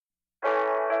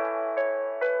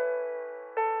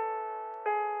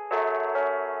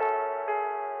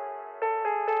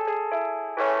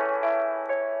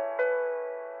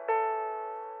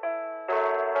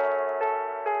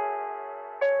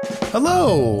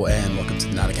Hello, and welcome to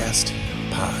the Nauticast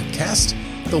podcast,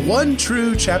 the one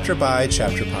true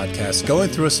chapter-by-chapter podcast going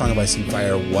through A Song of Ice and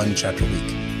Fire one chapter a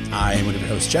week. I am one of your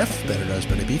hosts, Jeff, better known as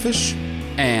Brenda Beefish.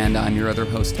 And I'm your other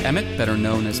host, Emmett, better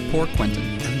known as Poor Quentin.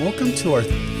 And welcome to our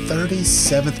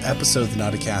 37th episode of the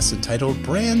Nauticast entitled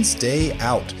Bran's Day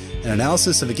Out, an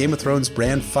analysis of a Game of Thrones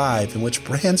Bran 5, in which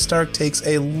Bran Stark takes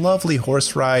a lovely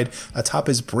horse ride atop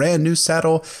his brand new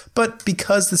saddle, but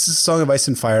because this is a Song of Ice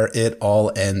and Fire, it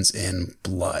all ends in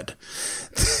blood.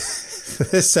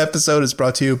 This episode is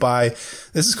brought to you by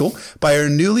our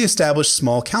newly established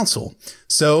small council.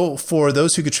 So for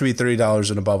those who contribute $30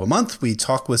 and above a month, we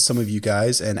talked with some of you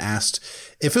guys and asked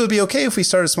if it would be okay if we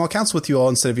started a small council with you all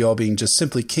instead of you all being just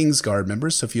simply Kingsguard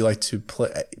members. So if you like to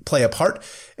play a part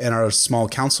in our small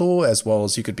council, as well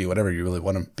as you could be whatever you really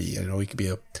want to be. You know, you could be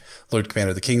a Lord Commander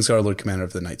of the Kingsguard, Lord Commander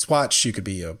of the Night's Watch. You could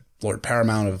be a Lord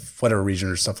Paramount of whatever region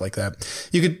or stuff like that.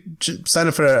 You could sign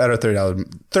up for at our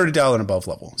 $30 and above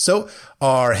level. So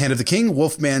our Hand of the King,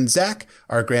 Wolfman Zach,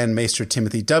 our Grand Maester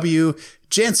Timothy W.,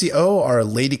 Jancy O, our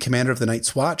Lady Commander of the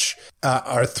Night's Watch,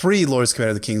 our three Lords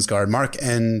Commander of the Kingsguard, Mark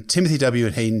and Timothy W.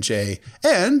 and Hayden J.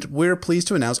 And we're pleased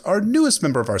to announce our newest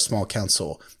member of our small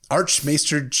council,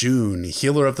 Archmaester June,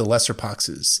 Healer of the Lesser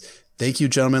Poxes. Thank you,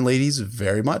 gentlemen, ladies,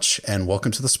 very much, and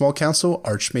welcome to the small council,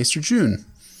 Archmaester June.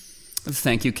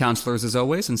 Thank you, counselors, as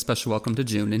always, and special welcome to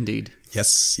June, indeed.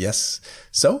 Yes.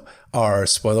 So, our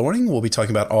spoiler warning, we'll be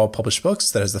talking about all published books.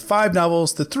 That is the 5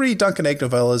 novels, the 3 Duncan Egg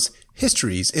novellas,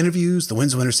 histories, interviews, the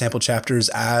Winds of Winter sample chapters,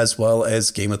 as well as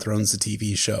Game of Thrones, the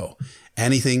TV show.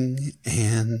 Anything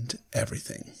and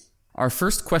everything. Our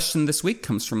first question this week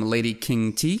comes from Lady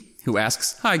King T, who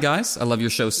asks, "Hi, guys. I love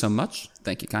your show so much."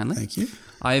 Thank you kindly. Thank you.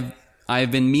 I've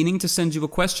been meaning to send you a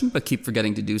question, but keep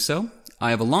forgetting to do so. I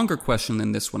have a longer question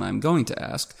than this one I'm going to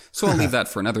ask, so I'll leave that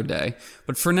for another day.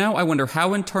 But for now, I wonder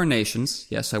how in tarnations,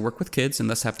 yes, I work with kids and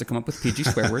thus have to come up with PG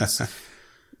swear words,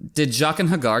 did Jaqen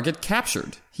H'ghar get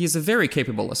captured? He is a very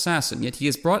capable assassin, yet he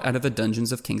is brought out of the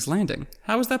dungeons of King's Landing.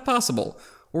 How is that possible?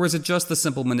 Or is it just the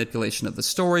simple manipulation of the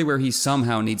story where he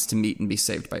somehow needs to meet and be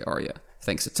saved by Arya?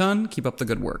 Thanks a ton. Keep up the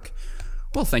good work.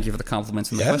 Well, thank you for the compliments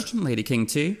and the question, Lady King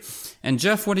T. And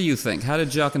Jeff, what do you think? How did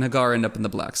Jaqen H'ghar end up in the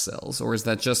Black Cells? Or is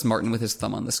that just Martin with his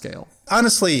thumb on the scale?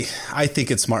 Honestly, I think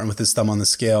it's Martin with his thumb on the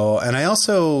scale. And I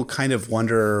also kind of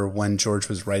wonder when George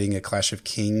was writing A Clash of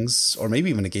Kings, or maybe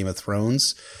even A Game of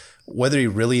Thrones, whether he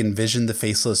really envisioned the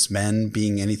Faceless Men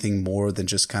being anything more than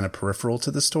just kind of peripheral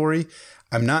to the story.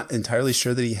 I'm not entirely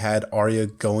sure that he had Arya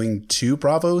going to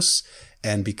Braavos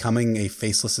and becoming a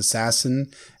faceless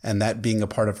assassin, and that being a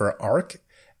part of her arc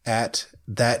at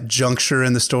that juncture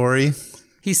in the story.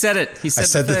 He said it. He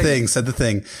said the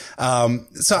thing.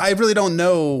 So I really don't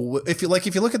know if you look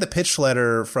at the pitch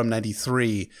letter from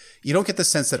 93, you don't get the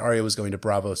sense that Arya was going to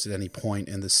Braavos at any point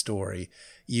in the story.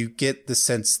 You get the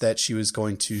sense that she was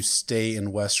going to stay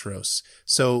in Westeros.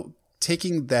 So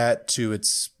taking that to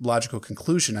its logical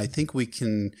conclusion, I think we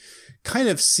can kind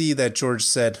of see that George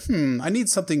said, I need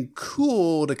something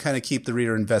cool to kind of keep the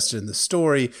reader invested in the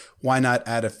story. Why not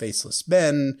add a faceless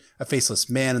man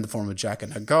in the form of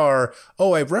Jaqen H'ghar?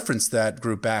 Oh, I referenced that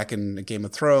group back in Game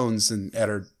of Thrones and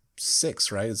Eddard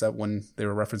 6, right? Is that when they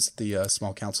were referenced at the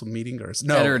small council meeting? Or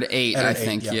no, Eddard 8, I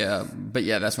think, yeah. But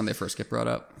yeah, that's when they first get brought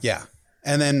up. Yeah.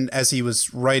 And then as he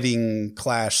was writing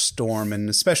Clash, Storm, and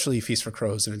especially Feast for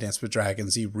Crows and A Dance with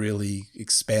Dragons, he really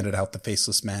expanded out the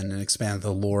Faceless Men and expanded the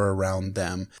lore around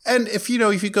them. And if you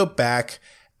go back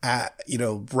at,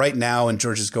 right now and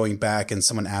George is going back and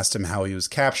someone asked him how he was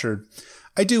captured,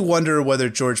 I do wonder whether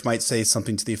George might say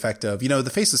something to the effect of,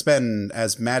 the Faceless Men,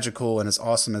 as magical and as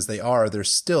awesome as they are, they're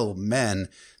still men.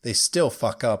 They still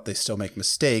fuck up. They still make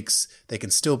mistakes. They can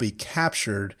still be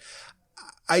captured.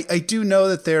 I do know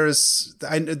that there's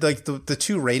the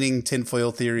two reigning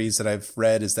tinfoil theories that I've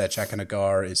read is that Jaqen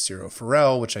H'ghar is Syrio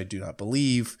Forel, which I do not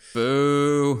believe.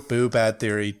 Boo, bad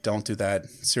theory. Don't do that.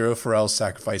 Syrio Forel's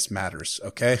sacrifice matters.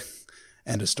 Okay,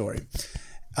 end of story.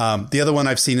 The other one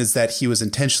I've seen is that he was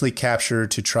intentionally captured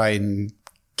to try and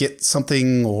get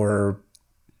something or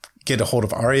get a hold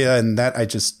of Arya, and that I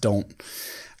just don't.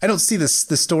 I don't see the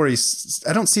story.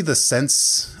 I don't see the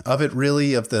sense of it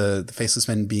really, of the Faceless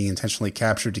Men being intentionally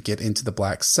captured to get into the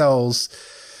Black Cells.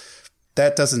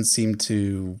 That doesn't seem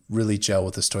to really gel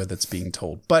with the story that's being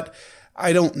told. But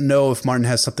I don't know if Martin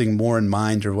has something more in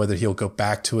mind or whether he'll go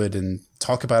back to it and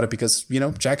talk about it because,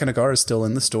 Jaqen H'ghar is still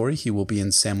in the story. He will be in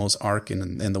Samwell's arc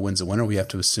in the Winds of Winter, we have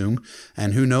to assume.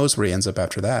 And who knows where he ends up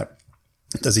after that.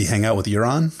 Does he hang out with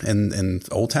Euron in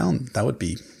Old Town? That would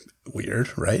be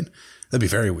weird, right? That'd be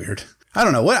very weird. I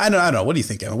don't know. I don't know. What do you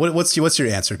think, Evan? What's your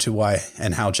answer to why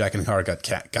and how Jaqen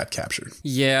H'ghar got captured?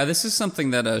 Yeah, this is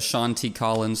something that Sean T.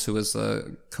 Collins, who is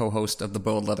the co-host of the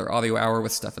Boiled Leather Audio Hour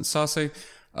with Stefan Sasse,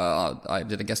 I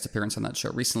did a guest appearance on that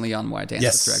show recently on why Dance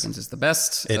with Dragons is the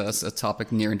best. It's a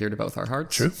topic near and dear to both our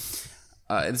hearts. True.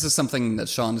 This is something that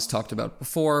Sean has talked about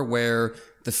before, where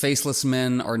the Faceless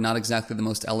Men are not exactly the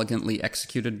most elegantly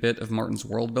executed bit of Martin's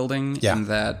world building, and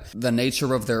that the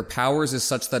nature of their powers is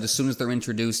such that as soon as they're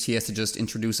introduced, he has to just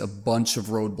introduce a bunch of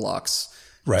roadblocks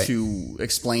to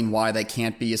explain why they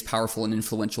can't be as powerful and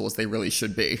influential as they really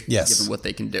should be, given what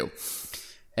they can do.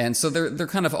 And so they're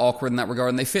kind of awkward in that regard,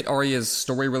 and they fit Arya's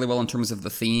story really well in terms of the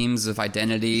themes of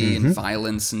identity and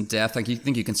violence and death. Like, you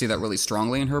think you can see that really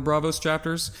strongly in her Braavos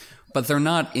chapters, but they're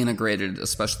not integrated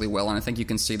especially well, and I think you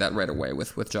can see that right away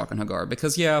with Jaqen H'ghar.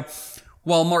 Because,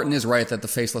 while Martin is right that the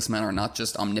Faceless Men are not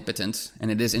just omnipotent, and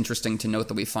it is interesting to note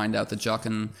that we find out that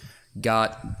Jaqen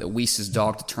got Whist's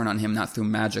dog to turn on him not through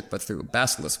magic, but through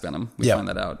basilisk venom. We find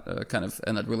that out kind of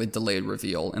in a really delayed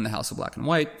reveal in the House of Black and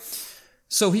White.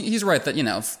 So he's right that,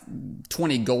 if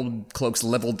 20 gold cloaks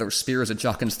leveled their spears at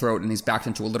Jaqen's throat and he's backed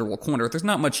into a literal corner, there's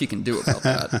not much he can do about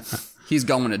that. He's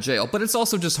going to jail. But it's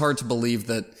also just hard to believe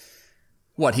that,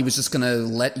 he was just going to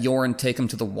let Yoren take him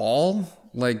to the wall?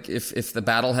 Like, if the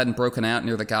battle hadn't broken out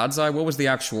near the God's Eye, what was the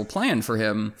actual plan for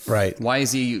him? Right. Why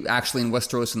is he actually in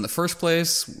Westeros in the first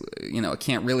place? Can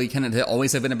it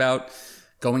always have been about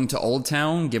going to Old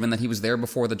Town, given that he was there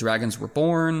before the dragons were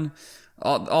born?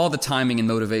 All the timing and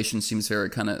motivation seems very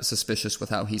kind of suspicious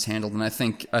with how he's handled, and I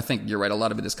think you're right. A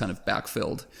lot of it is kind of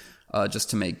backfilled,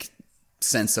 just to make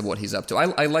sense of what he's up to.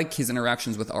 I like his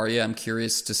interactions with Arya. I'm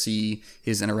curious to see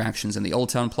his interactions in the Old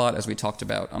Town plot, as we talked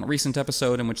about on a recent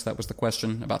episode, in which that was the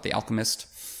question about the alchemist.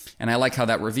 And I like how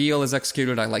that reveal is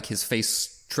executed. I like his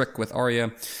face trick with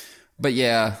Arya. But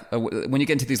when you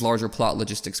get into these larger plot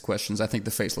logistics questions, I think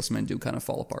the Faceless Men do kind of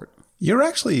fall apart. You're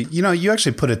actually, you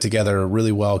actually put it together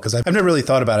really well, because I've never really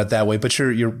thought about it that way, but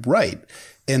you're right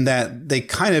in that they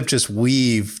kind of just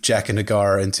weave Jaqen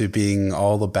H'ghar into being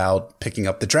all about picking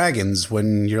up the dragons,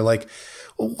 when you're like,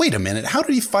 well, wait a minute, how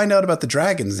did he find out about the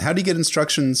dragons? How did he get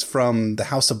instructions from the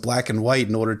House of Black and White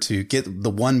in order to get the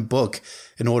one book,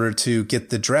 in order to get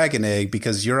the dragon egg?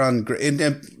 Because Euron, and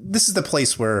this is the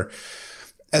place where,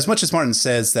 as much as Martin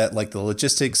says that, like, the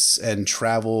logistics and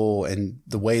travel and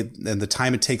the way and the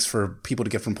time it takes for people to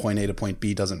get from point A to point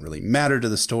B doesn't really matter to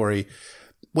the story,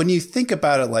 when you think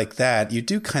about it like that, you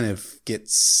do kind of get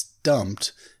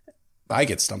stumped. I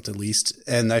get stumped, at least.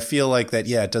 And I feel like that,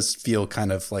 it does feel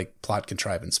kind of like plot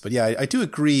contrivance. But I do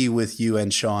agree with you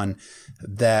and Sean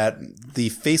that the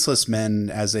Faceless Men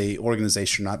as a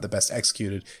organization are not the best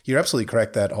executed. You're absolutely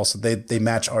correct that also they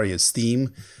match Arya's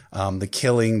theme. The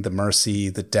killing, the mercy,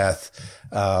 the death,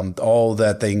 all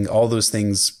those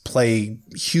things play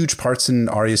huge parts in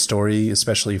Arya's story,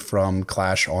 especially from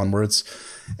Clash onwards.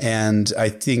 And I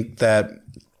think that,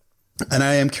 and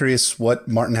I am curious what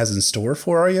Martin has in store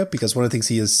for Arya, because one of the things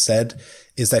he has said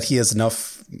is that he has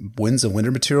enough Winds of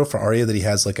Winter material for Arya that he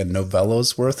has like a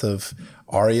novella's worth of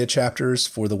Arya chapters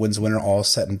for the Winds of Winter, all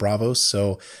set in Braavos.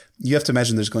 So you have to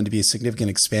imagine there's going to be a significant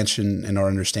expansion in our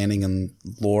understanding and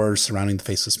lore surrounding the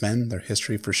Faceless Men, their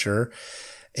history for sure.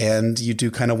 And you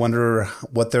do kind of wonder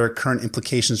what their current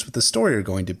implications with the story are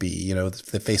going to be.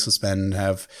 The Faceless Men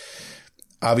have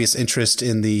obvious interest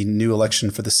in the new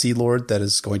election for the Sea Lord that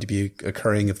is going to be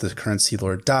occurring if the current Sea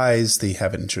Lord dies. They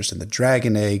have an interest in the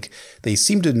dragon egg. They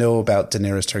seem to know about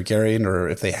Daenerys Targaryen, or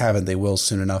if they haven't, they will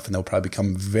soon enough, and they'll probably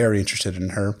become very interested in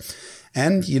her.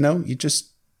 And, you just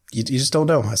don't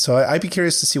know. So I'd be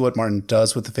curious to see what Martin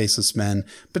does with the Faceless Men.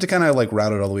 But to kind of like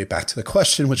route it all the way back to the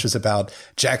question, which was about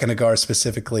Jaqen H'ghar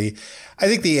specifically, I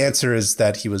think the answer is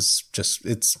that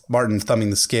it's Martin thumbing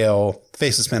the scale.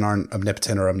 Faceless Men aren't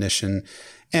omnipotent or omniscient.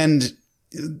 And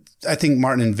I think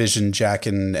Martin envisioned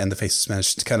Jaqen and the Faceless Men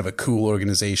as just kind of a cool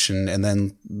organization, and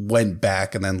then went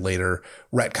back and then later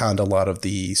retconned a lot of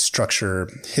the structure,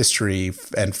 history,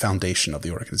 and foundation of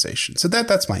the organization. So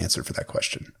that's my answer for that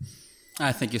question.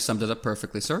 I think you summed it up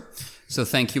perfectly, sir. So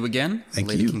thank you again,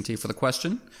 Lady King T, for the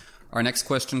question. Our next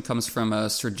question comes from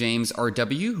Sir James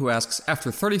R.W., who asks, after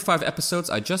 35 episodes,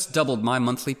 I just doubled my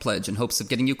monthly pledge in hopes of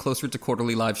getting you closer to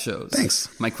quarterly live shows.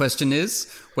 Thanks. My question is,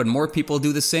 would more people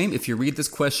do the same if you read this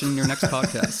question in your next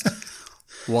podcast?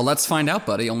 Well, let's find out,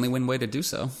 buddy. Only one way to do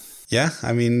so. Yeah,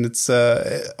 I mean, it's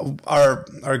our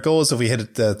goal is if we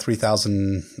hit the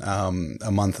 3,000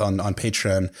 a month on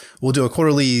Patreon, we'll do a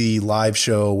quarterly live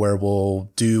show where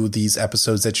we'll do these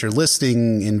episodes that you're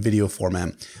listening in video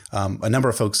format. A number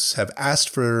of folks have asked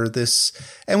for this,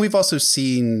 and we've also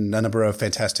seen a number of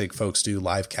fantastic folks do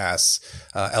live casts.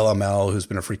 LML, who's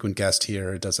been a frequent guest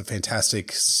here, does a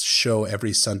fantastic show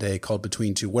every Sunday called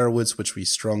Between Two Werewoods, which we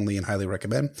strongly and highly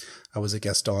recommend. I was a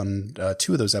guest on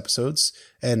 2 of those episodes.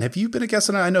 And have you been a guest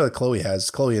on it? I know that Chloe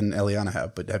has. Chloe and Eliana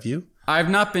have, but have you? I've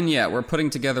not been yet. We're putting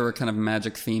together a kind of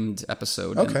magic-themed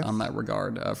episode on that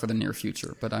regard for the near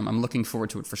future. But I'm looking forward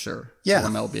to it for sure. Yeah.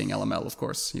 LML being LML, of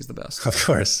course. He's the best. Of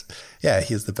course. Yeah,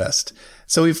 he's the best.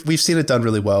 So we've seen it done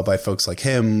really well by folks like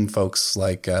him, folks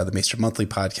like the Maester Monthly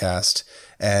podcast,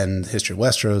 and History of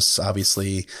Westeros,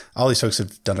 obviously. All these folks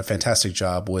have done a fantastic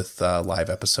job with live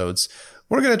episodes.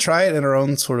 We're going to try it in our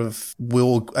own sort of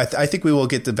I think we will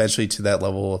get eventually to that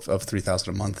level of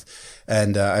 3,000 a month.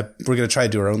 And we're going to try to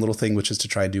do our own little thing, which is to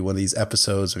try and do one of these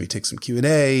episodes where we take some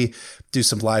Q&A, do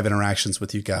some live interactions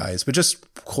with you guys, but just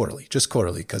quarterly.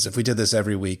 Because if we did this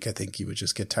every week, I think you would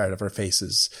just get tired of our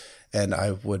faces and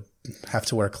I would have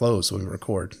to wear clothes when we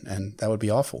record, and that would be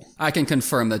awful. I can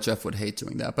confirm that Jeff would hate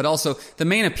doing that. But also, the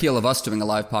main appeal of us doing a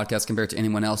live podcast compared to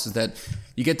anyone else is that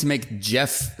you get to make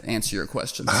Jeff answer your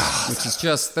questions, which is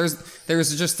just,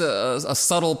 there's just a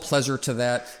subtle pleasure to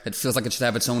that. It feels like it should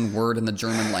have its own word in the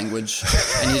German language.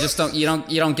 And you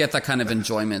don't get that kind of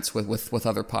enjoyment with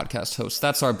other podcast hosts.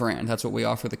 That's our brand. That's what we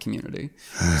offer the community.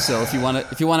 So if you want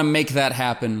to make that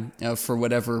happen for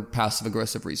whatever passive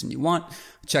aggressive reason you want,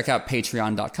 check out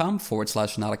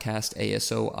patreon.com/notacast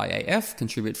ASOIAF.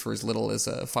 Contribute for as little as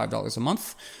 $5 a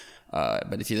month.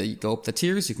 But if you go up the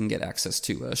tiers, you can get access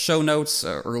to show notes,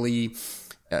 early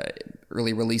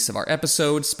release of our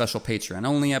episodes, special Patreon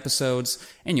only episodes,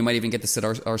 and you might even get to sit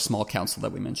our small council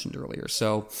that we mentioned earlier.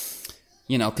 So,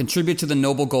 contribute to the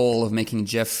noble goal of making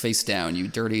Jeff face down, you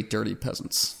dirty, dirty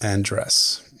peasants. And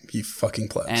dress, you fucking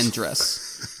plebs. And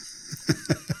dress.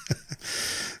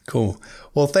 Cool.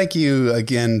 Well, thank you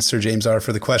again, Sir James R.,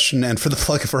 for the question and for the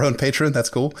plug of our own Patreon. That's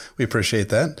cool. We appreciate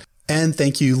that. And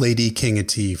thank you, Lady King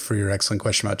T, for your excellent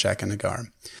question about Jack and Nagar.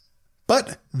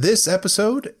 But this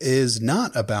episode is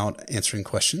not about answering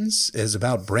questions. It is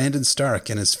about Brandon Stark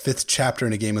and his 5th chapter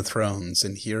in A Game of Thrones.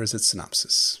 And here is its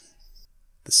synopsis.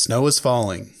 The snow is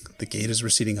falling. The gate is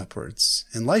receding upwards.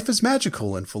 And life is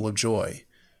magical and full of joy.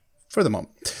 For the moment.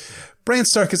 Bran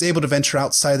Stark is able to venture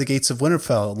outside the gates of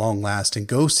Winterfell at long last and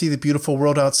go see the beautiful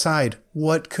world outside.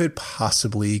 What could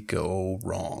possibly go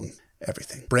wrong?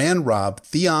 Everything. Bran, Robb,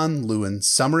 Theon, Luwin,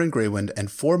 Summer, and Grey Wind,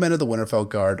 and 4 men of the Winterfell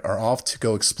Guard are off to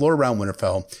go explore around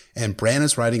Winterfell, and Bran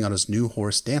is riding on his new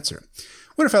horse, Dancer.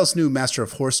 Winterfell's new master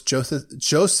of horse,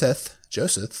 Joseph,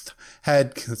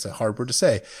 that's a hard word to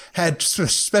say, had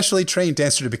specially trained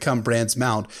Dancer to become Bran's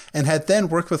mount, and had then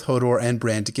worked with Hodor and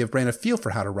Bran to give Bran a feel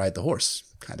for how to ride the horse.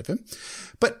 Kind of him.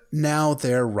 But now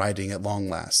they're riding at long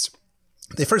last.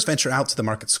 They first venture out to the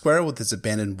market square with its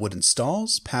abandoned wooden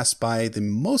stalls, pass by the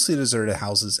mostly deserted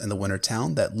houses in the winter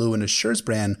town that Luwin assures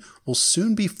Bran will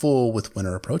soon be full with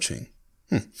winter approaching.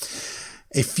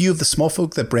 A few of the small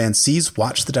folk that Bran sees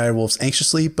watch the direwolves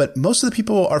anxiously, but most of the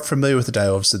people are familiar with the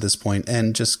direwolves at this point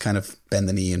and just kind of bend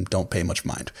the knee and don't pay much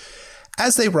mind.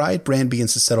 As they ride, Bran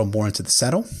begins to settle more into the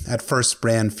saddle. At first,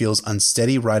 Bran feels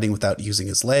unsteady riding without using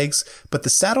his legs, but the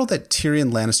saddle that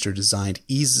Tyrion Lannister designed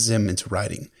eases him into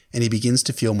riding, and he begins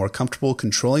to feel more comfortable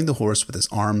controlling the horse with his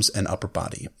arms and upper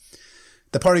body.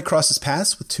 The party crosses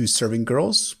paths with 2 serving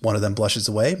girls. One of them blushes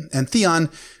away, and Theon,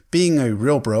 being a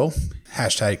real bro,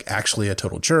 #actually a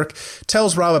total jerk,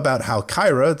 tells Robb about how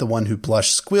Kyra, the one who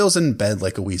blushed, squeals in bed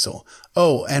like a weasel.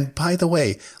 Oh, and by the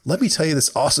way, let me tell you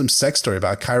this awesome sex story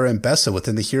about Kyra and Bessa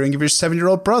within the hearing of your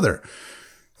 7-year-old brother.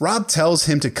 Robb tells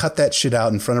him to cut that shit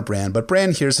out in front of Bran, but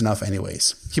Bran hears enough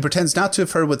anyways. He pretends not to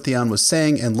have heard what Theon was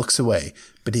saying and looks away,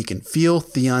 but he can feel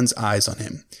Theon's eyes on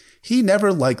him. He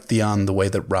never liked Theon the way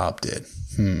that Robb did.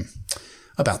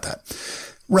 About that.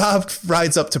 Robb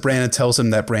rides up to Bran and tells him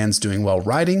that Bran's doing well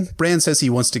riding. Bran says he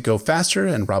wants to go faster,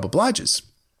 and Robb obliges.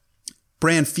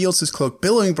 Bran feels his cloak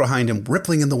billowing behind him,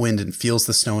 rippling in the wind, and feels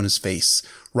the snow in his face.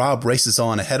 Robb races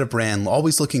on ahead of Bran,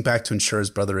 always looking back to ensure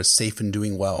his brother is safe and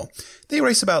doing well. They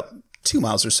race about 2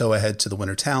 miles or so ahead of the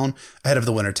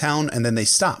winter town, and then they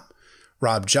stop.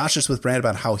 Robb joshes with Bran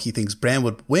about how he thinks Bran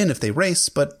would win if they race,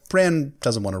 but Bran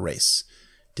doesn't want to race.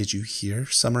 Did you hear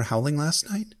Summer howling last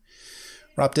night?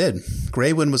 Robb did.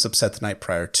 Grey Wind was upset the night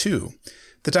prior, too.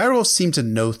 The direwolves seem to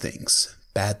know things.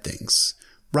 Bad things.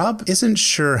 Robb isn't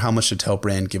sure how much to tell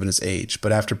Bran given his age,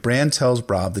 but after Bran tells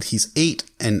Robb that he's 8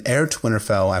 and heir to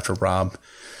Winterfell after Robb,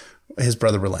 His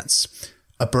brother relents.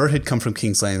 A bird had come from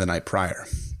King's Landing the night prior.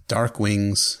 Dark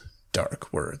wings,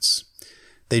 dark words.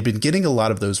 They'd been getting a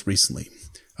lot of those recently.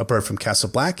 A bird from Castle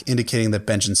Black indicating that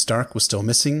Benjen Stark was still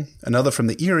missing. Another from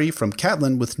the Eyrie from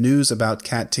Catelyn with news about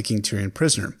Cat taking Tyrion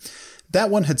prisoner. That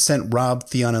one had sent Robb,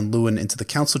 Theon, and Luwin into the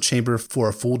council chamber for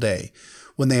a full day.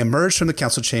 When they emerged from the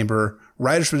council chamber,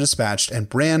 riders were dispatched and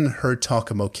Bran heard talk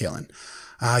of Moat Cailin.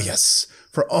 Ah, yes.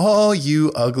 For all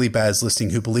you ugly bads listening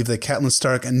who believe that Catelyn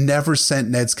Stark never sent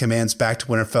Ned's commands back to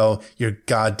Winterfell, your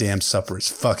goddamn supper is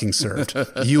fucking served.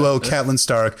 You owe Catelyn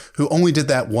Stark, who only did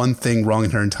that one thing wrong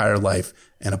in her entire life,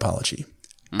 an apology.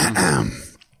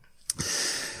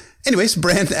 Anyways,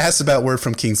 Bran asks about word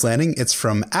from King's Landing. It's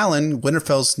from Alan,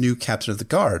 Winterfell's new captain of the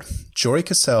guard. Jory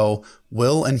Cassell,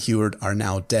 Will, and Heward are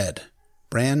now dead.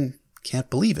 Bran can't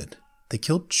believe it. They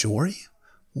killed Jory?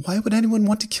 Why would anyone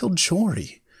want to kill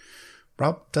Jory?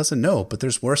 Robb doesn't know, but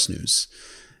there's worse news.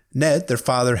 Ned, their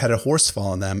father, had a horse fall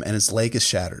on them and his leg is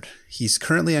shattered. He's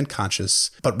currently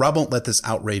unconscious, but Robb won't let this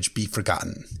outrage be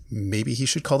forgotten. Maybe he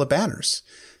should call the Banners.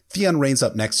 Theon reins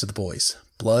up next to the boys.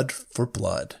 Blood for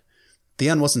blood.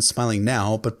 Theon wasn't smiling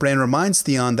now, but Bran reminds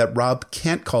Theon that Robb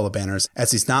can't call the Banners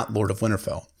as he's not Lord of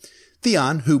Winterfell.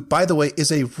 Theon, who, by the way,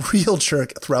 is a real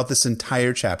jerk throughout this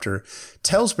entire chapter,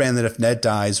 tells Bran that if Ned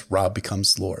dies, Robb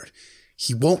becomes Lord.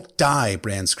 He won't die,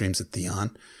 Bran screams at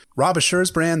Theon. Robb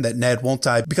assures Bran that Ned won't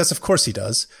die because of course he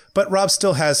does, but Robb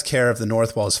still has care of the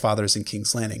North while his father is in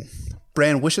King's Landing.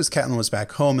 Bran wishes Catelyn was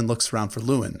back home and looks around for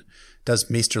Luwin. Does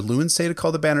Maester Luwin say to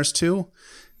call the Banners too?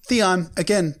 Theon,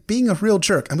 again, being a real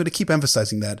jerk, I'm going to keep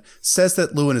emphasizing that, says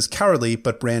that Luwin is cowardly,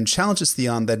 but Bran challenges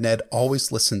Theon that Ned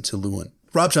always listened to Luwin.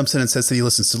 Robb jumps in and says that he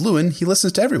listens to Luwin, he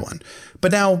listens to everyone.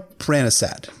 But now, Bran is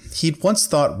sad. He'd once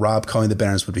thought Robb calling the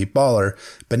Banners would be baller,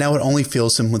 but now it only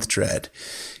fills him with dread.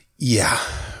 Yeah,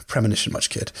 premonition much,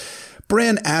 kid.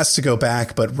 Bran asks to go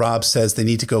back, but Robb says they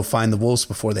need to go find the wolves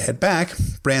before they head back.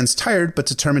 Bran's tired, but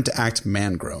determined to act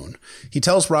man-grown. He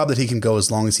tells Robb that he can go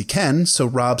as long as he can, so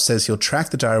Robb says he'll track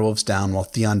the direwolves down while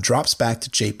Theon drops back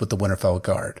to Jape with the Winterfell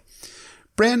Guard.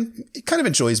 Bran kind of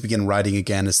enjoys begin riding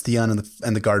again as Theon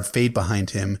and the guard fade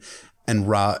behind him and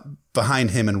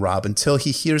Robb until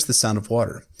he hears the sound of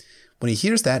water. When he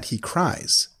hears that, he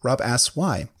cries. Robb asks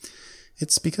why.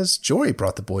 It's because Jory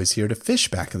brought the boys here to fish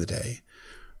back in the day.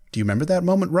 Do you remember that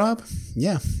moment, Robb?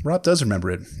 Yeah, Robb does remember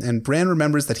it. And Bran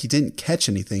remembers that he didn't catch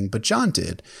anything, but Jon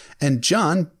did. And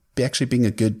Jon, actually being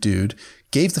a good dude,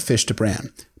 gave the fish to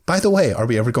Bran. By the way, are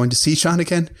we ever going to see Jon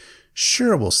again?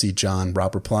 Sure, we'll see Jon,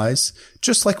 Robb replies.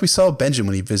 Just like we saw Benjen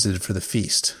when he visited for the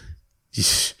feast.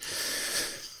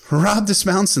 Robb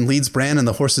dismounts and leads Bran and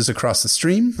the horses across the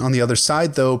stream. On the other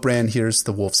side, though, Bran hears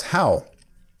the wolves howl.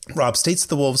 Robb states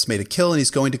the wolves made a kill and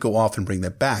he's going to go off and bring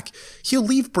them back. He'll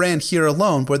leave Bran here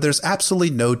alone where there's absolutely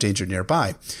no danger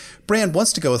nearby. Bran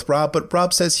wants to go with Robb, but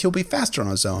Robb says he'll be faster on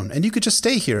his own, and you could just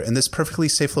stay here in this perfectly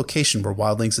safe location where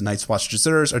wildlings and Night's Watch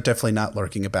deserters are definitely not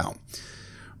lurking about.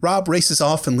 Robb races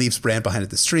off and leaves Bran behind at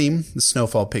the stream. The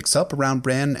snowfall picks up around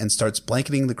Bran and starts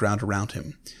blanketing the ground around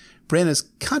him. Bran is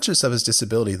conscious of his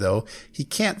disability, though. He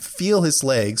can't feel his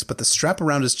legs, but the strap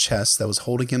around his chest that was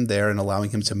holding him there and allowing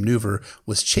him to maneuver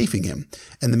was chafing him,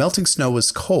 and the melting snow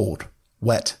was cold,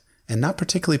 wet, and not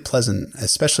particularly pleasant,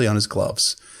 especially on his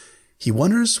gloves. He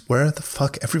wonders where the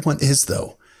fuck everyone is,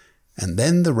 though. And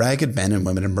then the ragged men and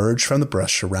women emerge from the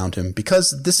brush around him,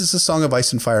 because this is a Song of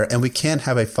Ice and Fire, and we can't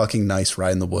have a fucking nice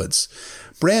ride in the woods.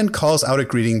 Bran calls out a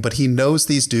greeting, but he knows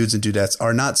these dudes and dudettes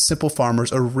are not simple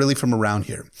farmers or really from around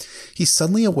here. He's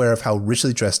suddenly aware of how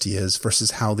richly dressed he is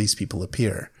versus how these people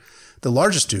appear. The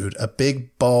largest dude, a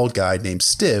big, bald guy named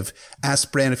Stiv, asks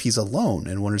Bran if he's alone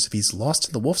and wonders if he's lost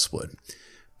in the Wolfswood.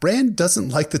 Bran doesn't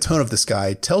like the tone of this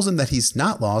guy, tells him that he's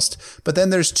not lost, but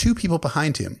then there's two people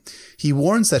behind him. He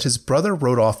warns that his brother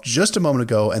rode off just a moment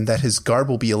ago and that his guard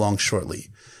will be along shortly.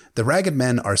 The ragged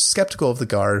men are skeptical of the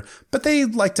guard, but they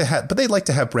like to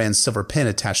have Bran's silver pin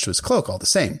attached to his cloak all the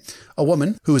same. A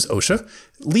woman, who is Osha,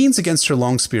 leans against her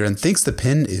long spear and thinks the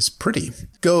pin is pretty.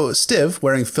 Stiv,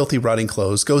 wearing filthy rotting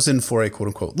clothes, goes in for a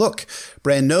quote-unquote look.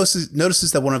 Bran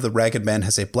notices that one of the ragged men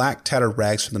has a black tattered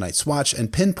rags from the Night's Watch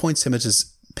and pinpoints him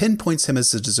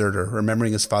as a deserter,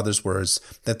 remembering his father's words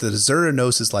that the deserter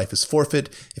knows his life is forfeit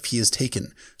if he is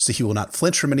taken, so he will not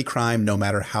flinch from any crime, no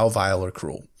matter how vile or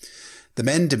cruel. The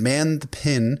men demand the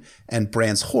pin, and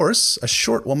Bran's horse, a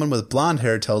short woman with blonde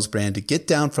hair, tells Bran to get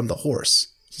down from the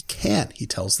horse. He can't, he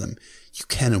tells them. You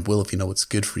can and will if you know what's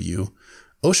good for you.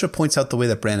 Osha points out the way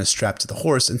that Bran is strapped to the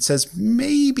horse and says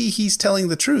maybe he's telling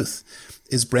the truth.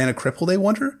 Is Bran a cripple, they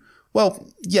wonder? Well,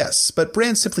 yes, but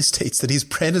Bran simply states that he's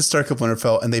Brandon Stark of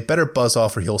Winterfell and they better buzz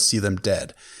off or he'll see them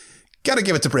dead. Gotta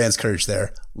give it to Bran's courage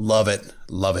there. Love it.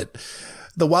 Love it.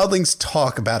 The wildlings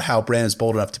talk about how Bran is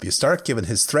bold enough to be a Stark, given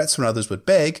his threats when others would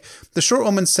beg. The short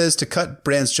woman says to cut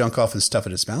Bran's junk off and stuff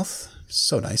in his mouth.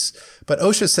 So nice. But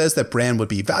Osha says that Bran would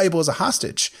be valuable as a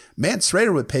hostage. Mance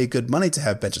Rayder would pay good money to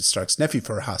have Benjen Stark's nephew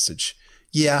for a hostage.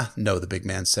 Yeah, no, the big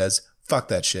man says. Fuck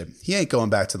that shit. He ain't going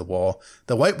back to the Wall.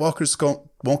 The White Walkers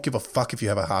won't give a fuck if you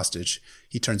have a hostage.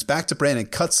 He turns back to Bran and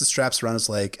cuts the straps around his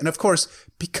leg. And of course,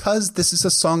 because this is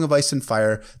a Song of Ice and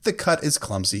Fire, the cut is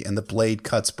clumsy and the blade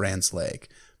cuts Bran's leg.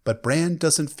 But Bran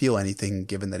doesn't feel anything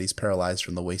given that he's paralyzed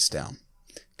from the waist down.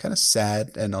 Kind of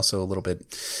sad and also a little bit,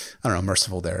 I don't know,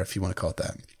 merciful there, if you want to call it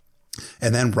that.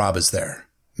 And then Robb is there,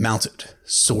 mounted,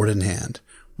 sword in hand.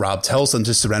 Robb tells them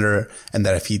to surrender and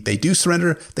that if they do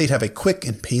surrender, they'd have a quick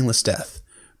and painless death.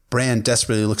 Bran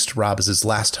desperately looks to Robb as his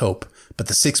last hope, but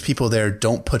the 6 people there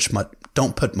don't put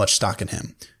much stock in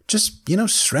him. Just,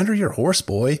 surrender your horse,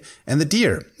 boy, and the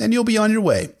deer, and you'll be on your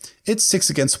way. It's 6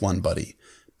 against 1, buddy.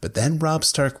 But then Robb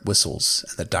Stark whistles,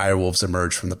 and the direwolves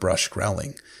emerge from the brush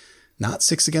growling. Not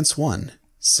 6 against 1,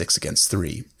 6 against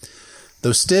 3. Though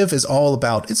Stiv is all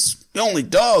about, it's only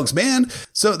dogs, man.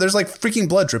 So there's like freaking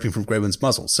blood dripping from Grey Wind's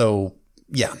muzzle. So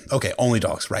yeah, okay, only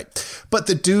dogs, right. But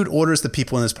the dude orders the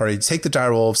people in this party to take the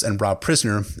direwolves and Robb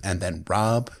prisoner, and then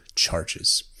Robb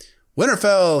charges.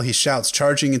 Winterfell, he shouts,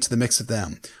 charging into the mix of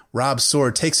them. Robb's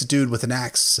sword takes a dude with an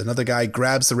axe. Another guy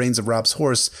grabs the reins of Robb's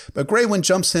horse, but Grey Wind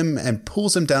jumps him and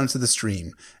pulls him down into the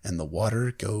stream, and the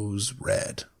water goes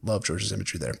red. Love George's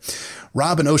imagery there.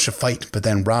 Robb and Osha fight, but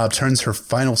then Robb turns her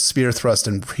final spear thrust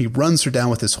and he runs her down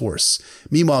with his horse.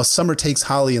 Meanwhile, Summer takes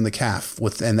Holly in the calf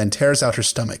and then tears out her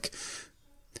stomach.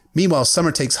 Meanwhile,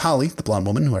 Summer takes Holly, the blonde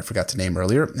woman who I forgot to name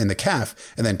earlier, in the calf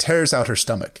and then tears out her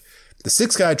stomach. The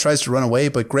 6th guy tries to run away,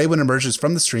 but Grey Wind emerges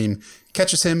from the stream,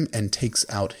 catches him, and takes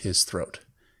out his throat.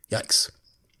 Yikes.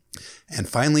 And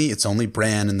finally, it's only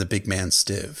Bran and the big man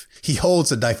Stiv. He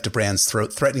holds a knife to Bran's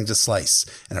throat, threatening to slice,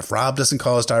 and if Robb doesn't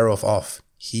call his direwolf off,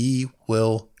 he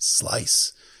will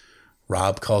slice.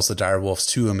 Robb calls the direwolves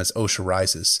to him as Osha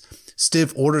rises.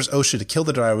 Stiv orders Osha to kill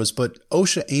the direwolves, but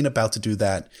Osha ain't about to do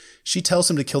that. She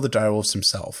tells him to kill the direwolves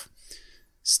himself.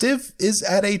 Stiv is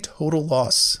at a total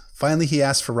loss. Finally, he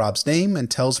asks for Robb's name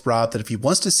and tells Robb that if he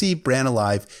wants to see Bran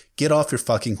alive, get off your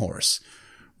fucking horse.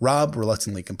 Robb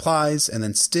reluctantly complies, and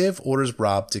then Stiv orders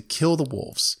Robb to kill the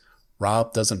wolves.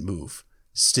 Robb doesn't move.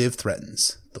 Stiv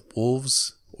threatens. The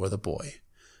wolves or the boy.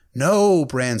 No,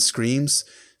 Bran screams.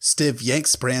 Stiv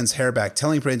yanks Bran's hair back,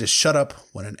 telling Bran to shut up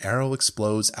when an arrow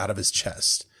explodes out of his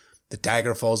chest. The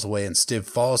dagger falls away and Stiv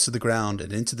falls to the ground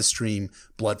and into the stream,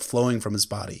 blood flowing from his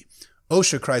body.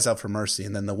 Osha cries out for mercy,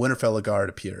 and then the Winterfell guard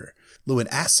appear. Luwin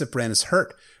asks if Bran is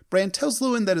hurt. Bran tells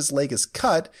Luwin that his leg is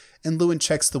cut, and Luwin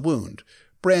checks the wound.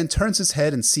 Bran turns his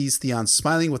head and sees Theon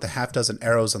smiling with a half-dozen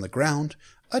arrows on the ground.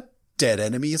 A dead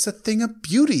enemy is a thing of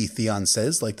beauty, Theon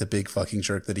says, like the big fucking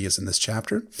jerk that he is in this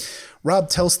chapter. Robb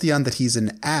tells Theon that he's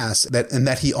an ass, and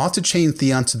that he ought to chain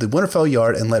Theon to the Winterfell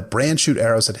yard and let Bran shoot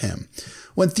arrows at him.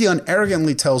 When Theon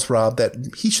arrogantly tells Robb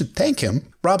that he should thank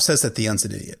him, Robb says that Theon's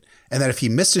an idiot, and that if he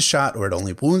missed a shot, or it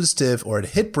only wounded Stiv, or it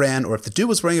hit Bran, or if the dude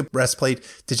was wearing a breastplate,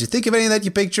 did you think of any of that,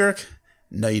 you big jerk?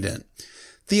 No, you didn't.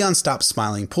 Theon stops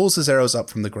smiling, pulls his arrows up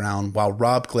from the ground, while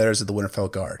Robb glares at the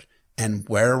Winterfell guard. And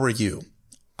where were you?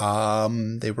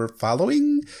 They were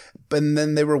following, and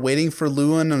then they were waiting for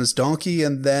Luwin on his donkey,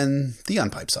 and then Theon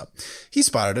pipes up. He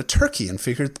spotted a turkey and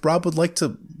figured Robb would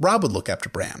look after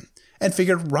Bran. And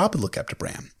figured Robb would look after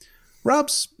Bran.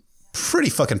 Robb's pretty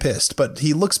fucking pissed, but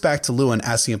he looks back to Luwin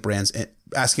asking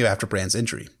after Bran's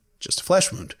injury. Just a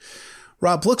flesh wound.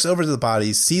 Robb looks over to the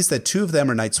bodies, sees that 2 of them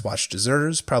are Night's Watch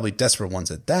deserters, probably desperate ones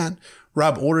at that.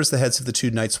 Robb orders the heads of the 2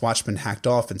 Night's Watchmen hacked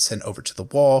off and sent over to the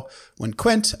Wall. When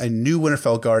Quent, a new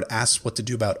Winterfell guard, asks what to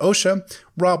do about Osha,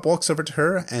 Robb walks over to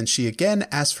her, and she again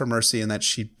asks for mercy and that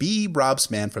she be Robb's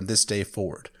man from this day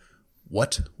forward.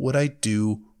 What would I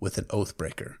do with an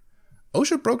Oathbreaker?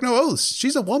 Osha broke no oaths.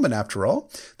 She's a woman, after all.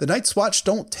 The Night's Watch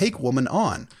don't take woman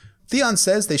on. Theon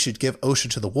says they should give Osha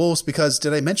to the wolves because,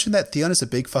 did I mention that Theon is a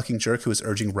big fucking jerk who is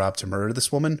urging Robb to murder this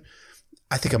woman?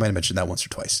 I think I might have mentioned that once or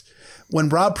twice. When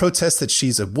Robb protests that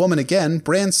she's a woman again,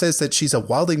 Bran says that she's a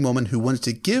wildling woman who wanted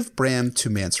to give Bran to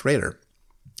Mance Rayder.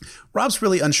 Robb's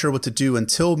really unsure what to do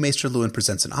until Maester Luwin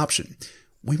presents an option.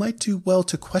 We might do well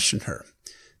to question her.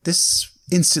 This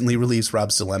instantly relieves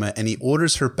Robb's dilemma, and he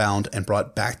orders her bound and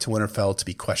brought back to Winterfell to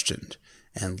be questioned,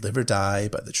 and live or die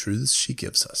by the truths she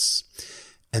gives us.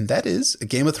 And that is A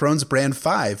Game of Thrones Bran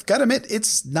 5. Gotta admit,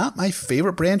 it's not my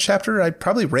favorite Bran chapter. I'd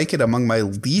probably rank it among my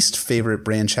least favorite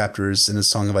Bran chapters in A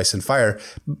Song of Ice and Fire.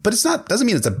 But doesn't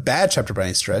mean it's a bad chapter by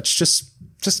any stretch.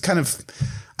 Just kind of,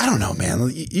 I don't know,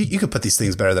 man. You could put these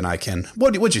things better than I can.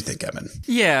 What'd you think, Evan?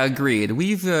 Yeah, agreed.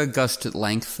 We've gushed at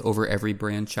length over every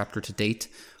Brand chapter to date,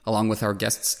 along with our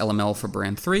guests LML for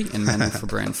Brand 3 and Manu for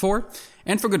Brand 4,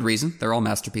 and for good reason. They're all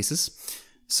masterpieces.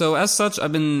 So as such,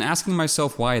 I've been asking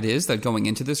myself why it is that going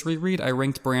into this reread, I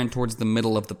ranked Brand towards the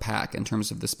middle of the pack in terms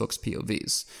of this book's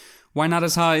POVs. Why not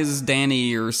as high as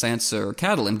Dany or Sansa or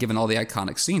Catelyn, given all the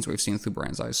iconic scenes we've seen through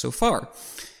Bran's eyes so far?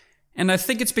 And I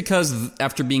think it's because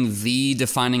after being the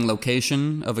defining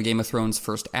location of a Game of Thrones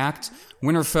first act,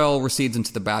 Winterfell recedes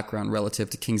into the background relative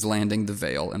to King's Landing, the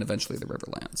Vale, and eventually the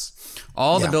Riverlands.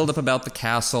 All the build-up about the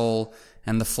castle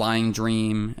and the Flying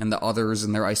Dream and the others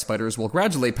and their ice spiders will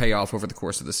gradually pay off over the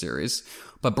course of the series,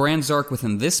 but Bran's arc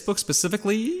within this book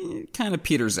specifically kind of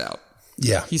peters out.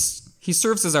 Yeah. He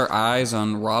serves as our eyes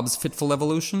on Robb's fitful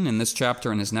evolution in this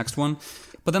chapter and his next one,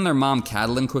 but then their mom,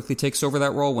 Catelyn, quickly takes over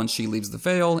that role once she leaves the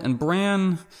Vale, and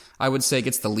Bran, I would say,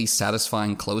 gets the least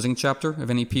satisfying closing chapter of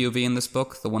any POV in this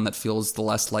book, the one that feels the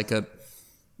less like a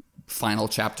final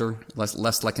chapter,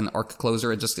 less like an arc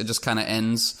closer. It just kind of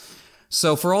ends.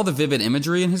 So for all the vivid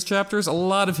imagery in his chapters, a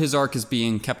lot of his arc is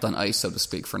being kept on ice, so to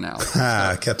speak, for now.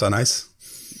 Kept on ice?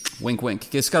 Wink,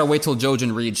 wink. Just gotta wait till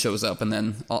Jojen Reed shows up, and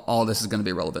then all this is going to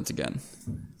be relevant again.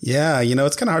 Yeah,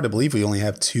 it's kind of hard to believe we only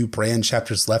have 2 Bran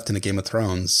chapters left in A Game of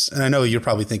Thrones. And I know you're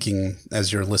probably thinking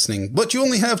as you're listening, but you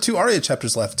only have 2 Arya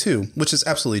chapters left too, which is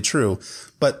absolutely true.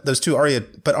 But those 2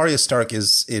 Arya Stark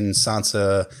is in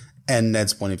Sansa and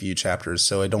Ned's point of view chapters,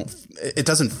 so it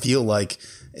doesn't feel like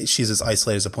she's as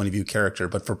isolated as a point of view character.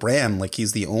 But for Bran, like,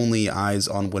 he's the only eyes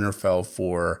on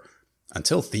Winterfell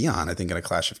until Theon, I think, in A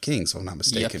Clash of Kings, if I'm not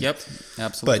mistaken. Yep,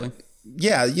 absolutely. But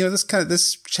yeah,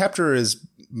 this chapter is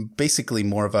basically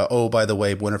more of a, oh, by the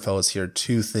way, Winterfell is here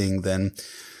too thing than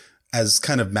as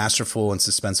kind of masterful and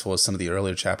suspenseful as some of the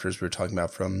earlier chapters we were talking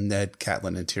about from Ned,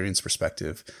 Catelyn, and Tyrion's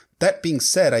perspective. That being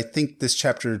said, I think this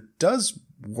chapter does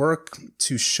work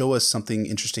to show us something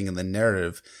interesting in the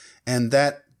narrative, and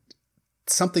that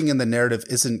something in the narrative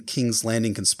isn't King's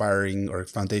Landing conspiring or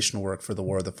foundational work for the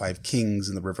War of the Five Kings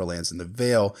and the Riverlands and the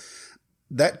Vale.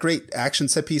 That great action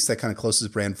set piece that kind of closes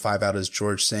Brand 5 out is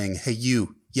George saying, hey,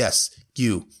 you, yes,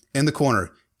 you, in the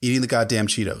corner, eating the goddamn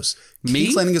Cheetos. Me?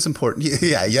 King's Landing is important.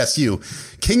 Yeah, yes, you.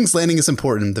 King's Landing is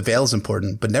important. The Vale is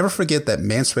important. But never forget that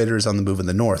Mance Rayder is on the move in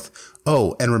the north.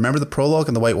 Oh, and remember the prologue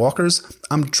and the White Walkers?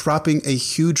 I'm dropping a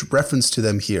huge reference to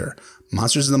them here.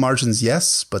 Monsters in the margins,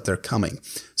 yes, but they're coming.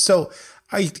 So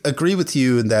I agree with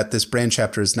you in that this Bran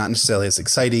chapter is not necessarily as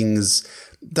exciting,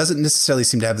 doesn't necessarily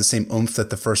seem to have the same oomph that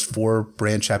the first 4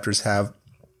 Bran chapters have,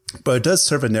 but it does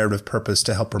serve a narrative purpose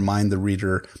to help remind the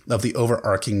reader of the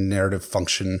overarching narrative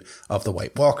function of the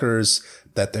White Walkers,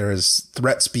 that there is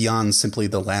threats beyond simply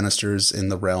the Lannisters in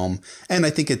the realm, and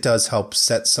I think it does help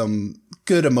set some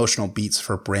good emotional beats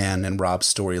for Bran and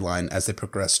Robb's storyline as they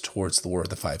progress towards the War of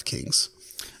the Five Kings.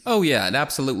 Oh yeah, it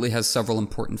absolutely has several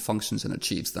important functions and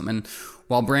achieves them. And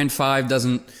while Brand 5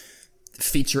 doesn't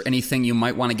feature anything you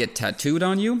might want to get tattooed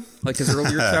on you, like his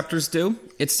earlier chapters do,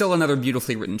 it's still another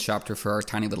beautifully written chapter for our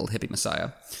tiny little hippie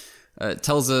messiah. It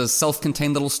tells a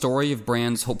self-contained little story of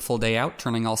Bran's hopeful day out,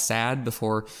 turning all sad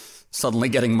before suddenly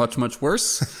getting much, much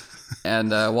worse.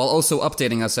 And while also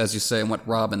updating us, as you say, on what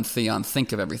Robb and Theon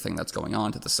think of everything that's going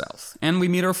on to the south. And we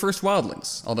meet our first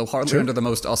wildlings, although hardly under the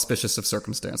most auspicious of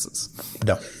circumstances.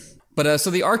 No. But so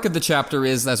the arc of the chapter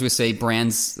is, as we say,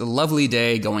 Bran's lovely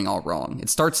day going all wrong. It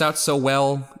starts out so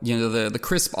well. The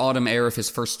crisp autumn air of his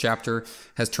first chapter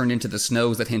has turned into the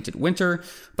snows that hint at winter,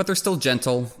 but they're still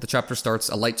gentle. The chapter starts,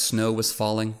 a light snow was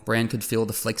falling. Bran could feel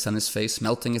the flakes on his face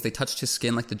melting as they touched his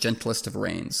skin like the gentlest of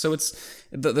rains. So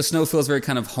the snow feels very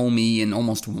kind of homey and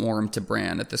almost warm to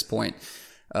Bran at this point.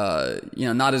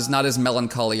 Not as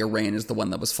melancholy a rain as the one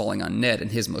that was falling on Ned in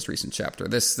his most recent chapter.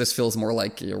 This feels more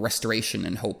like restoration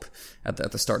and hope at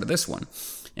the start of this one.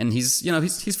 And he's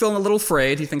feeling a little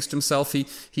afraid. He thinks to himself,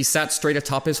 he sat straight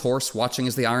atop his horse, watching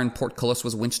as the iron portcullis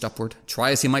was winched upward.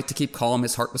 Try as he might to keep calm,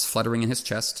 his heart was fluttering in his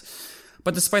chest.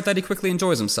 But despite that, he quickly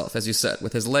enjoys himself, as you said.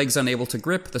 With his legs unable to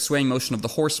grip, the swaying motion of the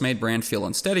horse made Bran feel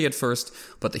unsteady at first,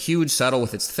 but the huge saddle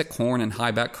with its thick horn and high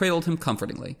back cradled him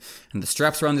comfortingly, and the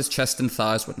straps around his chest and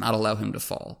thighs would not allow him to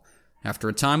fall. After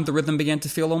a time, the rhythm began to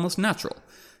feel almost natural.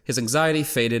 His anxiety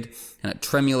faded, and a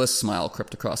tremulous smile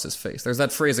crept across his face. There's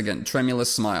that phrase again,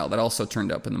 tremulous smile, that also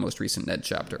turned up in the most recent Ned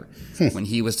chapter, when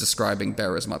he was describing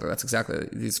Bera's mother. That's exactly,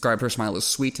 he described her smile as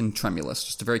sweet and tremulous,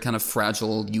 just a very kind of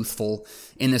fragile, youthful,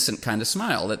 innocent kind of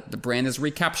smile that the Bran is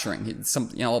recapturing.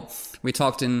 We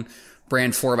talked in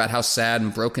Bran 4 about how sad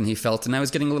and broken he felt, and now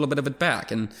he's getting a little bit of it back.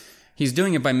 And He's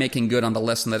doing it by making good on the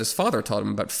lesson that his father taught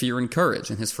him about fear and courage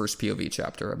in his first POV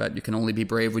chapter, about you can only be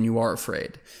brave when you are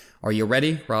afraid. Are you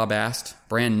ready? Robb asked.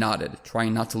 Bran nodded,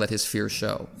 trying not to let his fear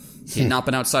show. He had not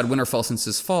been outside Winterfell since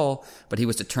his fall, but he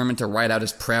was determined to ride out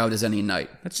as proud as any knight.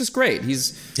 That's just great.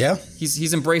 He's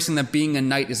embracing that being a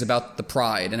knight is about the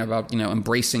pride and about,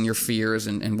 embracing your fears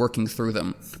and working through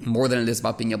them more than it is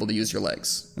about being able to use your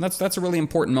legs. And that's a really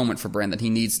important moment for Bran, that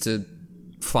he needs to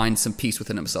find some peace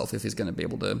within himself if he's going to be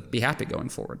able to be happy going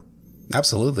forward.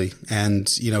 Absolutely. And,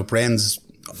 Bran's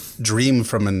dream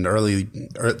from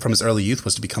his early youth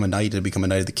was to become a knight and become a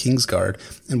knight of the Kingsguard.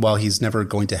 And while he's never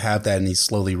going to have that, and he's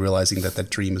slowly realizing that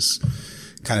dream is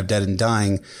kind of dead and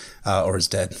dying, or is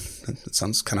dead. It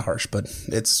sounds kind of harsh, but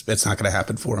it's not going to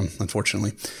happen for him,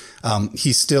 unfortunately.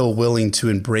 He's still willing to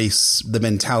embrace the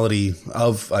mentality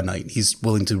of a knight. He's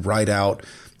willing to ride out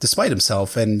despite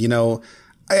himself. And,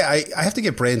 I have to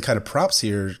give Bran kind of props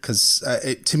here, because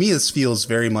to me, this feels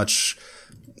very much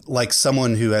like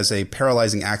someone who has a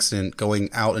paralyzing accident going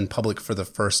out in public for the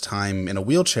first time in a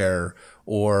wheelchair,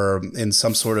 or in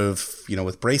some sort of,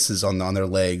 with braces on their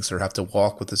legs, or have to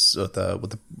walk with the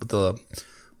what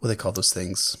do they call those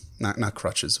things? Not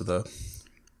crutches, with a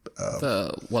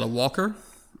walker?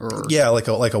 Or yeah, like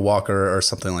a walker or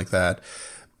something like that.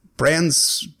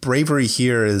 Bran's bravery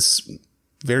here is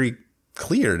very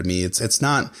clear to me. It's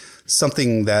not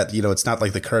something that, it's not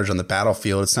like the courage on the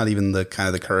battlefield. It's not even the kind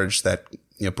of the courage that,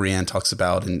 Brienne talks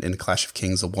about in Clash of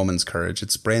Kings, a woman's courage.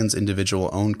 It's Bran's individual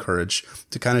own courage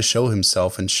to kind of show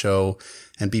himself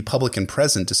and be public and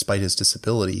present despite his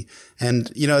disability.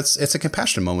 And, it's a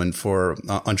compassionate moment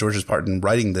on George's part in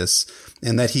writing this,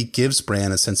 and that he gives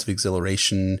Bran a sense of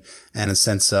exhilaration and a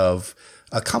sense of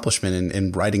accomplishment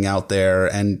in riding out there.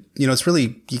 And, it's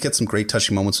really, you get some great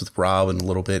touching moments with Robb in a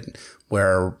little bit,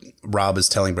 where Robb is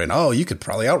telling Bran, oh, you could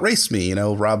probably outrace me.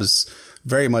 Robb is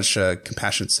very much a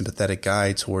compassionate, sympathetic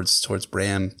guy towards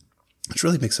Bran, which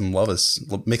really makes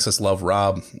us love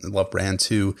Robb and love Bran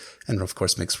too. And of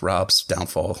course makes Robb's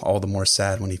downfall all the more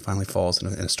sad when he finally falls in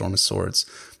a storm of swords.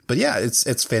 But yeah,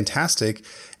 it's fantastic.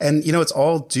 And, it's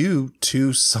all due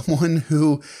to someone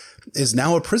who is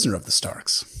now a prisoner of the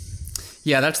Starks.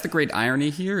 Yeah, that's the great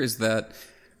irony here, is that,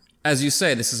 as you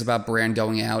say, this is about Bran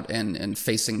going out and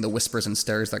facing the whispers and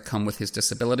stares that come with his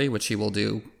disability, which he will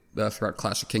do throughout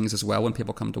Clash of Kings as well when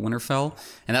people come to Winterfell.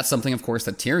 And that's something, of course,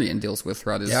 that Tyrion deals with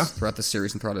throughout the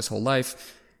series and throughout his whole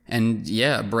life. And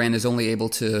yeah, Bran is only able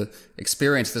to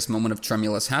experience this moment of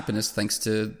tremulous happiness thanks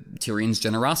to Tyrion's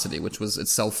generosity, which was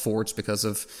itself forged because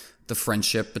of the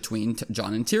friendship between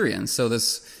Jon and Tyrion. So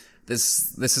this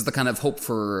is the kind of hope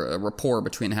for a rapport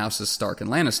between houses Stark and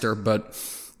Lannister, but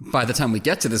by the time we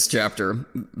get to this chapter,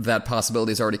 that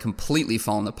possibility has already completely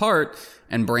fallen apart,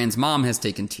 and Bran's mom has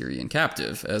taken Tyrion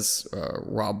captive, as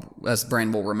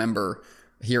Bran will remember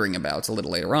hearing about a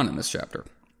little later on in this chapter.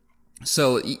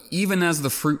 So even as the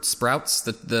fruit sprouts,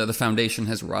 the foundation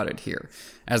has rotted here.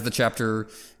 As the chapter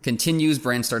continues,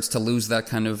 Bran starts to lose that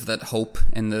hope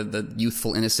and the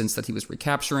youthful innocence that he was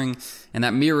recapturing, and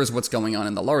that mirrors what's going on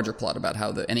in the larger plot about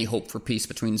how any hope for peace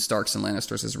between Starks and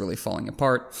Lannisters is really falling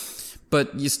apart.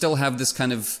 But you still have this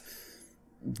kind of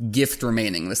gift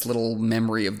remaining, this little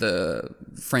memory of the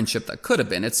friendship that could have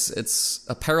been. It's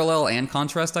a parallel and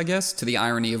contrast, I guess, to the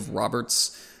irony of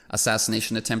Robert's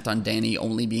assassination attempt on Dany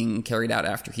only being carried out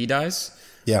after he dies.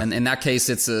 Yeah. And in that case,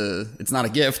 it's not a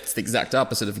gift. It's the exact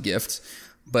opposite of a gift.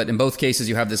 But in both cases,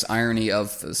 you have this irony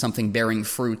of something bearing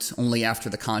fruit only after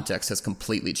the context has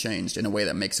completely changed in a way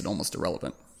that makes it almost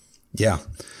irrelevant. Yeah.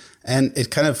 And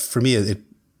it kind of, for me, it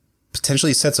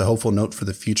potentially sets a hopeful note for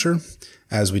the future,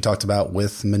 as we talked about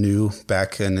with Manu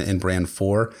back in Bran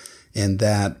 4, in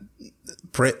that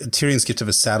Tyrion's gift of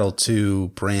a saddle to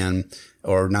Bran,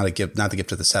 or not the gift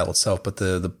of the saddle itself, but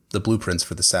the blueprints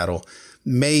for the saddle,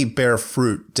 may bear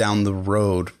fruit down the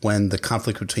road when the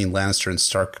conflict between Lannister and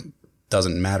Stark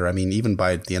doesn't matter. I mean, even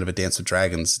by the end of A Dance of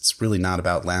Dragons, it's really not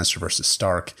about Lannister versus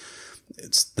Stark.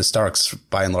 It's the Starks,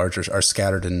 by and large, are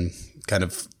scattered and kind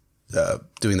of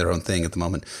doing their own thing at the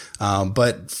moment.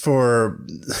 But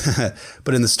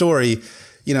in the story,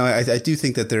 I do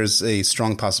think that there's a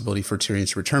strong possibility for Tyrion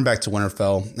to return back to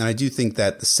Winterfell. And I do think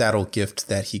that the saddle gift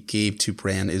that he gave to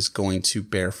Bran is going to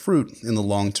bear fruit in the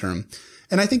long term.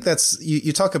 And I think that's,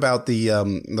 you talk about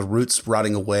the roots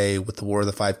rotting away with the War of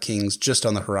the Five Kings just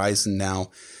on the horizon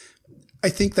now. I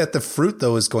think that the fruit,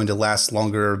 though, is going to last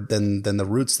longer than the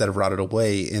roots that have rotted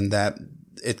away, in that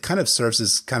it kind of serves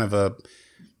as kind of a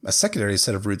secondary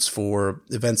set of roots for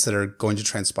events that are going to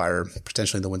transpire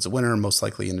potentially in the Winds of Winter, most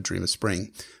likely in A Dream of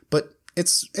Spring. But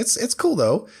it's cool,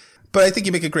 though. But I think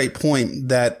you make a great point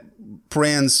that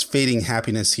Bran's fading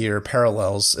happiness here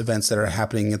parallels events that are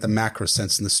happening at the macro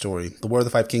sense in the story. The War of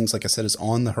the Five Kings, like I said, is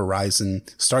on the horizon.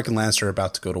 Stark and Lannister are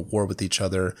about to go to war with each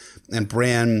other. And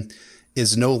Bran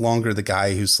is no longer the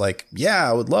guy who's like, yeah,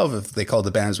 I would love if they called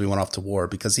the banners, we went off to war,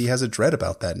 because he has a dread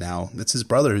about that now. It's his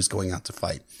brother who's going out to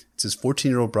fight. It's his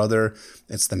 14-year-old brother.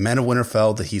 It's the men of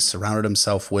Winterfell that he's surrounded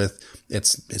himself with.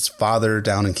 It's his father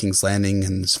down in King's Landing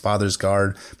and his father's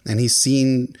guard. And he's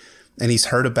seen and he's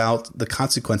heard about the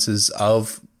consequences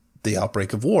of the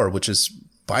outbreak of war, which is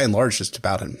by and large just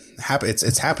about him.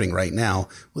 It's happening right now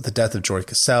with the death of Jorah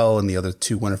Cassell and the other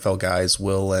two Winterfell guys,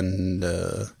 Will and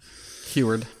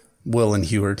Heward. Will and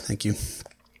Heward, thank you.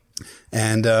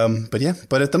 And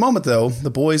but at the moment though, the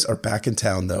boys are back in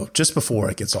town though, just before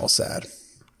it gets all sad.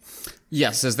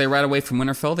 Yes, as they ride away from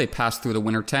Winterfell, they pass through the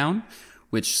Winter Town,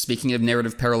 which, speaking of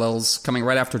narrative parallels, coming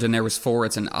right after Daenerys 4,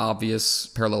 it's an obvious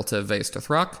parallel to Vaes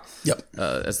Dothrak. Yep.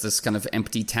 As this kind of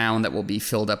empty town that will be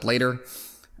filled up later.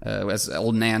 As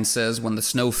old Nan says, when the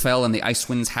snow fell and the ice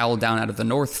winds howled down out of the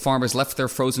north, farmers left their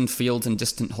frozen fields and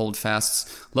distant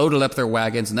holdfasts, loaded up their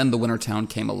wagons, and then the Winter Town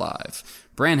came alive.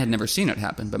 Bran had never seen it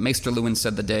happen, but Maester Luwin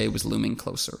said the day was looming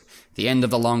closer. The end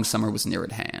of the long summer was near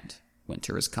at hand.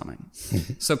 Winter is coming.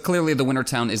 So clearly the Winter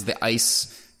Town is the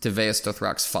ice to Vaes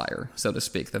Dothrak's fire, so to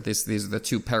speak. That these are the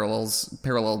two parallel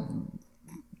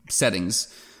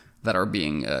settings that are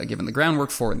being given the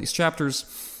groundwork for in these chapters.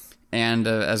 And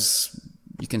as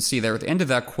you can see there at the end of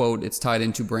that quote, it's tied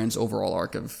into Bran's overall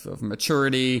arc of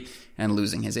maturity and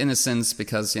losing his innocence,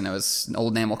 because, as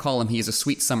old Nan will call him, he is a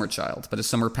sweet summer child. But as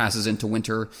summer passes into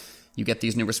winter, you get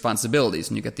these new responsibilities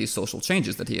and you get these social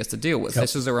changes that he has to deal with. Yep.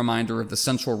 This is a reminder of the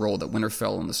central role that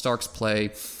Winterfell and the Starks play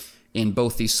in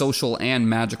both the social and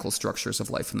magical structures of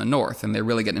life in the North, and they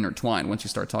really get intertwined once you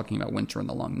start talking about winter and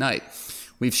the long night.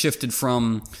 We've shifted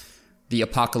from the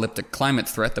apocalyptic climate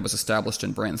threat that was established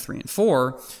in Bran 3 and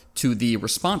 4 to the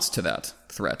response to that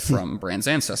threat from Bran's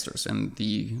ancestors, and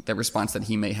the response that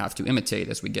he may have to imitate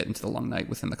as we get into the long night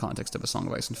within the context of A Song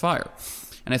of Ice and Fire.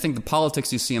 And I think the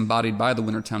politics you see embodied by the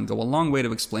Wintertown go a long way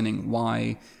to explaining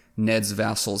why Ned's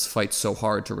vassals fight so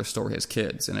hard to restore his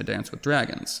kids in A Dance with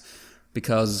Dragons,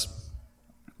 because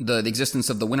the existence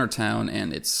of the Wintertown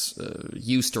and its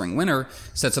use during winter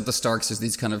sets up the Starks as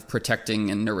these kind of protecting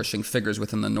and nourishing figures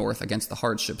within the North against the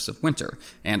hardships of winter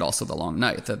and also the long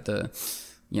night. That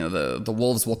the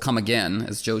wolves will come again,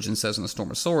 as Jojen says in The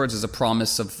Storm of Swords, is a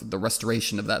promise of the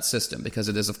restoration of that system, because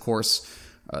it is, of course,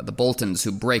 the Boltons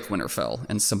who break Winterfell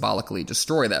and symbolically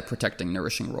destroy that protecting,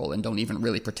 nourishing role and don't even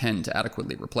really pretend to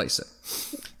adequately replace it.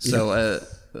 So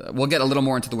we'll get a little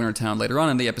more into the Wintertown later on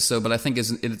in the episode, but I think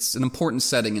it's an important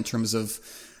setting in terms of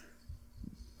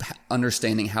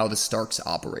understanding how the Starks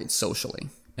operate socially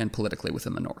and politically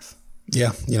within the North.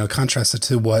 Yeah, contrast it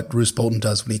to what Roose Bolton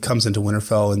does when he comes into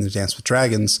Winterfell in the Dance with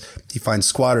Dragons. He finds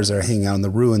squatters that are hanging out in the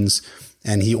ruins,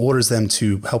 and he orders them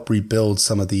to help rebuild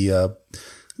some of the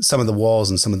walls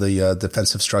and some of the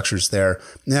defensive structures there.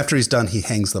 And after he's done, he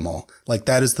hangs them all. Like,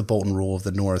 that is the Bolton rule of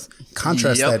the North.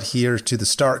 Contrast that here to the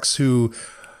Starks, who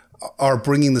are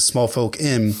bringing the small folk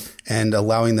in and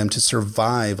allowing them to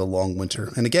survive a long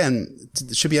winter. And again,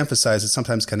 it should be emphasized, it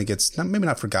sometimes kind of gets, maybe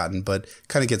not forgotten, but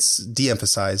kind of gets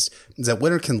de-emphasized, is that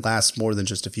winter can last more than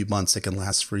just a few months. It can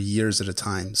last for years at a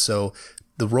time. So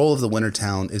the role of the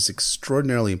Wintertown is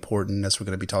extraordinarily important, as we're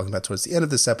going to be talking about towards the end of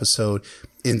this episode,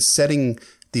 in setting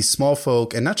these small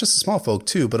folk, and not just the small folk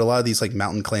too, but a lot of these like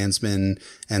mountain clansmen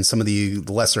and some of the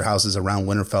lesser houses around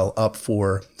Winterfell up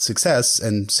for success,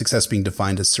 and success being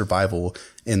defined as survival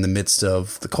in the midst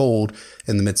of the cold,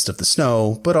 in the midst of the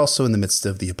snow, but also in the midst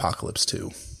of the apocalypse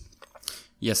too.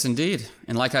 Yes, indeed.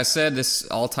 And like I said, this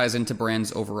all ties into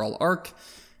Bran's overall arc.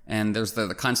 And there's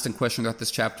the constant question throughout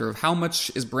this chapter of how much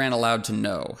is Bran allowed to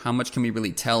know? How much can we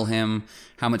really tell him?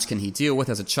 How much can he deal with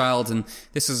as a child? And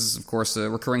this is, of course, a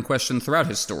recurring question throughout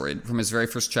his story, from his very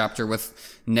first chapter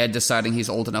with Ned deciding he's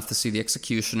old enough to see the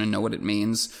execution and know what it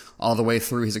means, all the way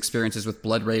through his experiences with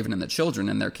Bloodraven and the children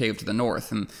in their cave to the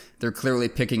north. And they're clearly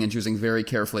picking and choosing very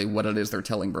carefully what it is they're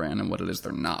telling Bran and what it is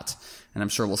they're not. And I'm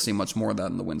sure we'll see much more of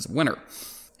that in the Winds of Winter.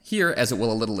 Here, as it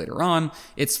will a little later on,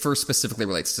 its first specifically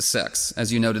relates to sex.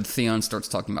 As you noted, Theon starts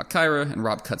talking about Kyra, and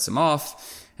Robb cuts him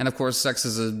off. And of course, sex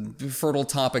is a fertile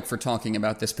topic for talking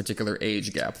about this particular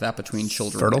age gap, that between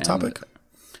children Fertile topic?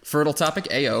 Fertile topic,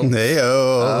 AO.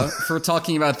 AO. For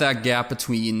talking about that gap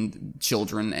between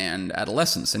children and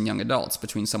adolescents and young adults,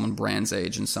 between someone Bran's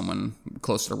age and someone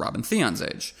closer to Robb and Theon's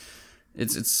age.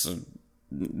 It's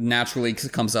naturally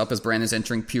comes up as Bran is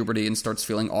entering puberty and starts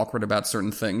feeling awkward about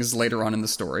certain things later on in the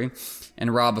story.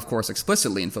 And Robb, of course,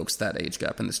 explicitly invokes that age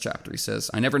gap in this chapter. He says,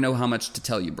 "I never know how much to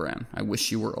tell you, Bran. I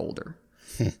wish you were older."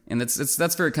 And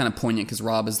that's very kind of poignant because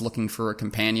Robb is looking for a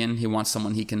companion. He wants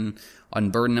someone he can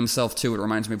unburden himself to. It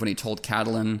reminds me of when he told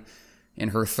Catelyn in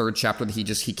her 3rd chapter that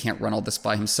he can't run all this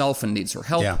by himself and needs her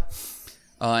help. Yeah.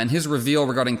 And his reveal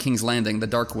regarding King's Landing, the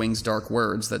dark wings, dark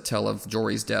words that tell of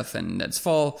Jory's death and Ned's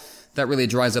fall, that really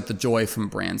dries up the joy from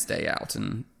Bran's day out.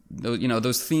 And,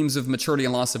 those themes of maturity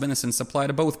and loss of innocence apply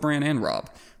to both Bran and Robb.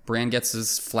 Bran gets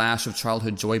his flash of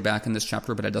childhood joy back in this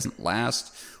chapter, but it doesn't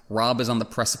last. Robb is on the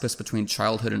precipice between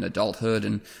childhood and adulthood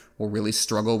and will really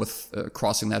struggle with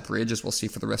crossing that bridge, as we'll see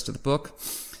for the rest of the book.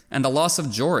 And the loss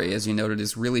of Jory, as you noted,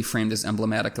 is really framed as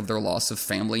emblematic of their loss of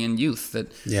family and youth.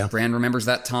 That Bran remembers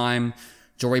that time.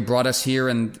 Jory brought us here,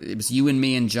 and it was you and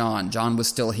me and Jon. Jon was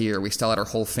still here. We still had our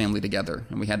whole family together,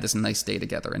 and we had this nice day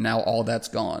together. And now all that's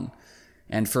gone.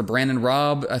 And for Bran and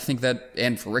Robb, I think that,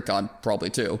 and for Rickon probably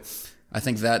too, I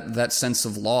think that sense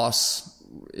of loss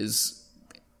is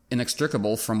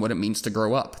inextricable from what it means to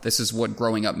grow up. This is what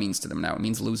growing up means to them now. It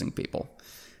means losing people.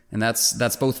 And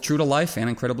that's both true to life and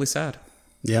incredibly sad.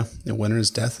 Yeah. Winter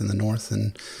is death in the north,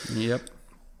 and yep.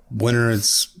 Winter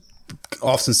is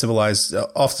often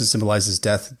symbolizes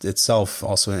death itself,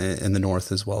 also in the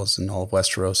north as well as in all of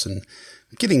Westeros. And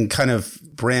getting kind of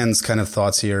Bran's kind of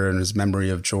thoughts here and his memory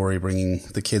of Jory bringing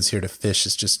the kids here to fish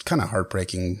is just kind of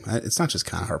heartbreaking. It's not just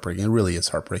kind of heartbreaking. It really is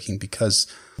heartbreaking because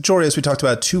Jory, as we talked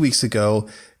about 2 weeks ago,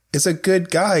 is a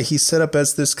good guy. He's set up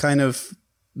as this kind of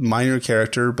minor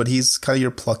character, but he's kind of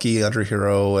your plucky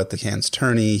underhero at the Khan's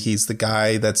tourney. He's the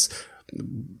guy that's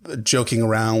joking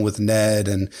around with Ned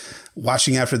and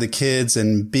watching after the kids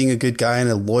and being a good guy and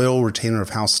a loyal retainer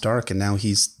of House Stark. And now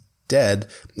he's dead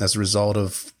as a result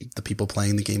of the people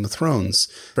playing the Game of Thrones,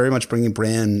 very much bringing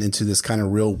Bran into this kind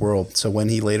of real world. So when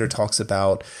he later talks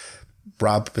about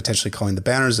Robb potentially calling the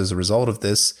Banners as a result of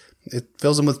this, it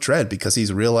fills him with dread because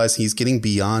he's realized he's getting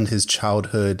beyond his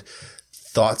childhood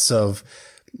thoughts of,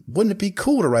 wouldn't it be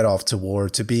cool to ride off to war,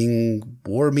 to being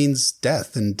war means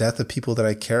death and death of people that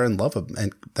I care and love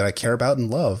and that I care about and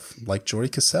love, like Jory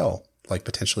Cassell, like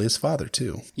potentially his father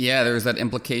too. Yeah, there's that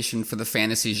implication for the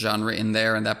fantasy genre in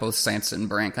there, and that both Sansa and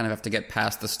Bran kind of have to get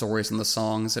past the stories and the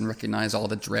songs and recognize all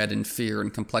the dread and fear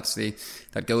and complexity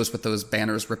that goes with those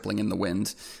banners rippling in the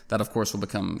wind. That, of course, will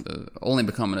only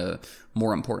become a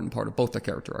more important part of both their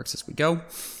character arcs as we go.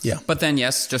 Yeah. But then,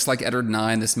 yes, just like Eddard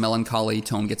IX, this melancholy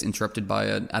tone gets interrupted by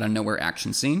an out-of-nowhere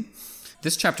action scene.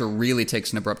 This chapter really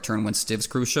takes an abrupt turn when Stiv's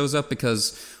crew shows up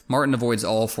because Martin avoids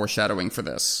all foreshadowing for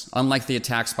this. Unlike the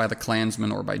attacks by the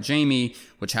clansmen or by Jaime,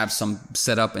 which have some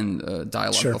setup and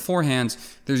dialogue beforehand,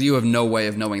 you have no way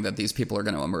of knowing that these people are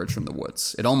going to emerge from the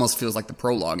woods. It almost feels like the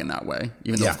prologue in that way,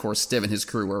 even though, of course, Stiv and his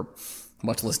crew are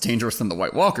much less dangerous than the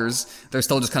White Walkers. They're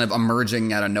still just kind of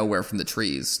emerging out of nowhere from the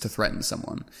trees to threaten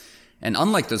someone. And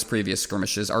unlike those previous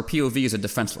skirmishes, our POV is a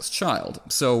defenseless child.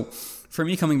 So for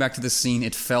me coming back to this scene,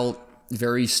 it felt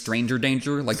very Stranger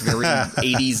Danger, like very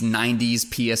 80s, 90s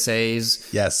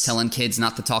PSAs. Yes. Telling kids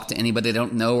not to talk to anybody they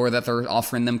don't know or that they're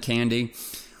offering them candy.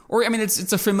 Or, I mean,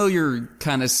 it's a familiar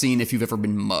kind of scene if you've ever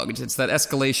been mugged. It's that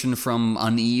escalation from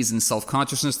unease and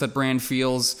self-consciousness that Bran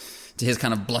feels to his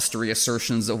kind of blustery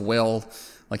assertions of will.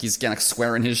 Like he's kind of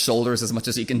squaring his shoulders as much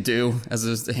as he can do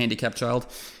as a handicapped child.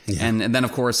 Yeah. And then,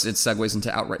 of course, it segues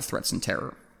into outright threats and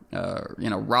terror.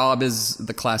 Robb is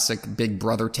the classic big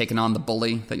brother taking on the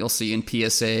bully that you'll see in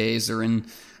PSAs or in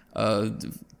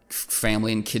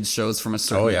family and kids shows from a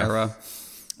certain era.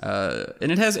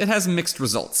 And it has mixed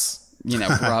results.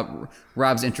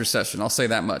 Robb's intercession, I'll say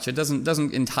that much. It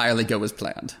doesn't entirely go as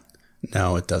planned.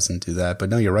 No, it doesn't do that. But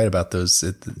no, you're right about those.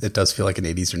 It does feel like an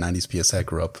 80s or 90s PSA. I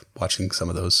grew up watching some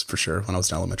of those for sure when I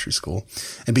was in elementary school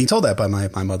and being told that by my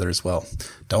mother as well.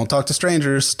 Don't talk to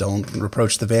strangers. Don't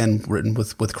reproach the van written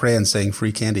with crayons saying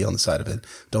free candy on the side of it.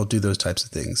 Don't do those types of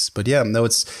things. But yeah, no,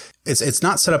 it's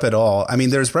not set up at all. I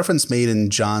mean, there's reference made in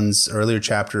Jon's earlier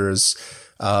chapters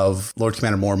of Lord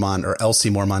Commander Mormont, or Elsie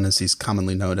Mormont as he's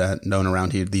commonly known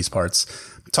around here, these parts,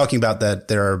 talking about that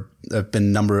there have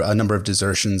been a number of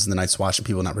desertions in the Night's Watch and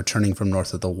people not returning from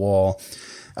north of the Wall.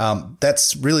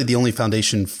 That's really the only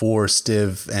foundation for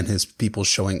Stiv and his people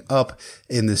showing up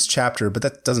in this chapter, but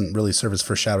that doesn't really serve as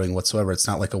foreshadowing whatsoever. It's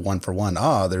not like a one for one.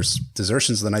 There's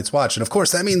desertions of the Night's Watch, and of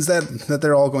course that means that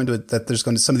they're all going to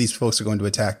some of these folks are going to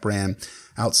attack Bran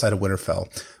outside of Winterfell.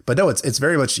 But no, it's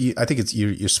very much, I think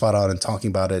you're spot on in talking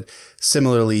about it.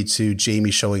 Similarly to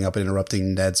Jaime showing up and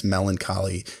interrupting Ned's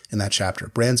melancholy in that chapter.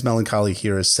 Bran's melancholy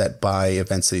here is set by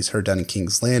events that he's heard down in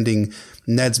King's Landing.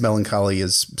 Ned's melancholy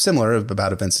is similar,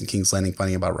 about events in King's Landing,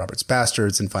 finding out about Robert's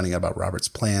bastards and finding out about Robert's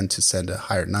plan to send to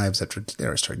hire knives after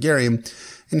Daenerys Targaryen.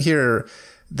 And here,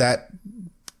 that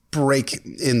break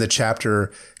in the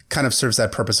chapter kind of serves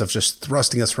that purpose of just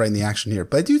thrusting us right in the action here.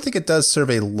 But I do think it does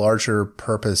serve a larger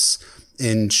purpose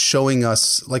in showing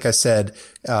us, like I said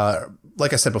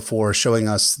before, showing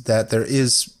us that there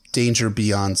is danger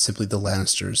beyond simply the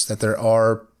Lannisters, that there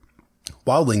are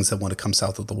wildlings that want to come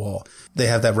south of the wall. They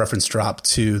have that reference drop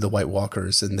to the White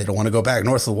Walkers, and they don't want to go back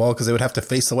north of the wall because they would have to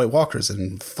face the White Walkers,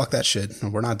 and fuck that shit.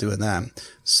 We're not doing that.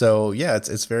 So yeah,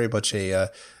 it's very much a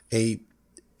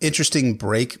interesting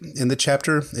break in the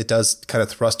chapter. It does kind of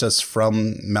thrust us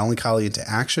from melancholy into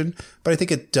action, but I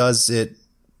think it does it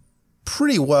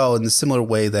pretty well in the similar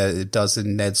way that it does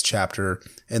in Ned's chapter,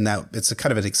 in that it's a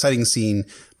kind of an exciting scene,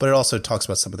 but it also talks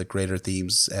about some of the greater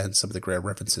themes and some of the greater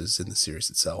references in the series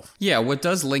itself. Yeah, what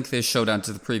does link this showdown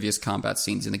to the previous combat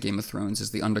scenes in the Game of Thrones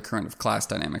is the undercurrent of class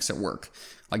dynamics at work.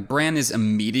 Like, Bran is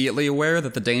immediately aware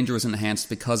that the danger is enhanced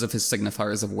because of his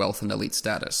signifiers of wealth and elite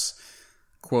status.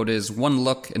 Quote is, "One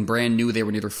look, and Bran knew they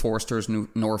were neither foresters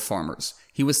nor farmers.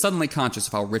 He was suddenly conscious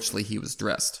of how richly he was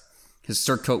dressed. His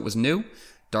surcoat was new,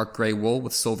 dark gray wool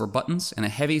with silver buttons, and a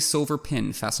heavy silver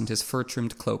pin fastened his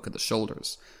fur-trimmed cloak at the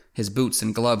shoulders. His boots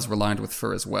and gloves were lined with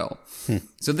fur as well."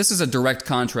 So this is a direct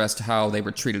contrast to how they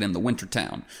were treated in the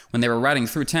Wintertown. When they were riding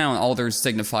through town, all their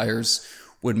signifiers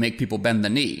would make people bend the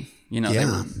knee. You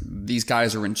know, these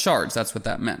guys are in charge. That's what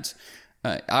that meant.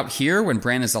 Out here, when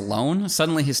Bran is alone,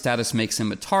 suddenly his status makes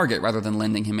him a target rather than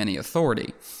lending him any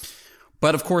authority.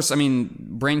 But of course, I mean,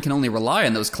 Bran can only rely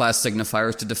on those class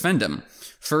signifiers to defend him.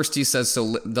 First, he does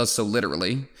so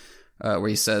literally, where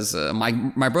he says,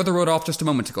 my brother rode off just a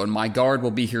moment ago, and my guard will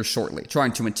be here shortly,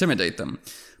 trying to intimidate them.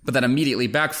 But that immediately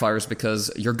backfires because,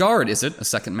 "Your guard, is it?" a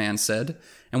second man said.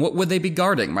 "And what would they be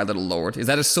guarding, my little lord? Is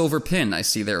that a silver pin I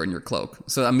see there in your cloak?"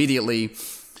 So immediately,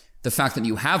 the fact that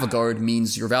you have a guard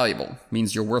means you're valuable,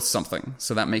 means you're worth something.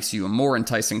 So that makes you a more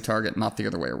enticing target, not the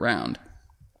other way around.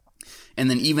 And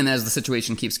then even as the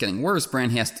situation keeps getting worse,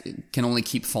 Bran can only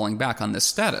keep falling back on this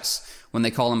status. When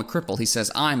they call him a cripple, he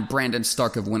says, "I'm Brandon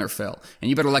Stark of Winterfell, and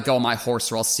you better let go of my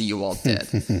horse or I'll see you all dead."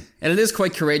 And it is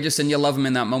quite courageous, and you love him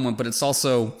in that moment, but it's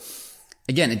also,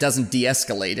 again, it doesn't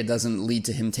de-escalate. It doesn't lead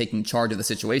to him taking charge of the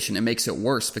situation. It makes it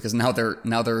worse because now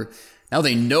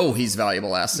they know he's a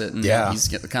valuable asset, and he's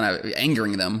kind of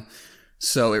angering them.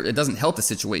 So it doesn't help the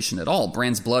situation at all.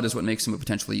 Bran's blood is what makes him a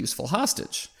potentially useful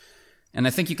hostage. And I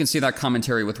think you can see that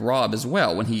commentary with Robb as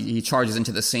well, when he charges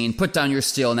into the scene, "Put down your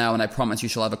steel now, and I promise you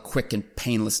shall have a quick and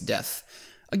painless death."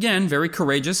 Again, very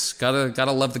courageous.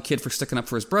 Gotta love the kid for sticking up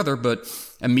for his brother, but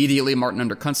immediately Martin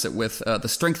undercuts it with, the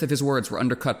strength of his words were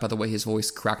undercut by the way his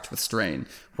voice cracked with strain.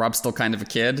 Robb's still kind of a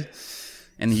kid.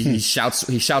 And he shouts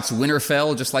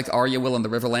Winterfell, just like Arya will in the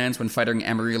Riverlands when fighting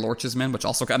Amory Lorch's men, which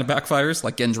also kind of backfires.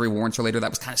 Like Gendry warns her later, that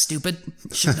was kind of stupid.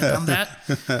 Shouldn't have done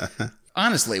that.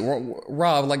 Honestly,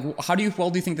 Robb, like, how do you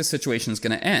think this situation is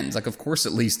going to end? Like, of course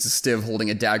it leads to Stiv holding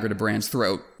a dagger to Bran's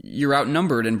throat. You're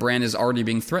outnumbered and Bran is already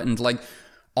being threatened. Like,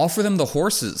 offer them the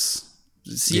horses.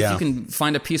 See if you can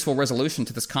find a peaceful resolution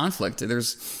to this conflict.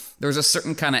 There's a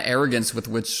certain kind of arrogance with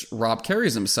which Robb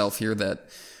carries himself here that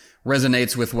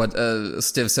resonates with what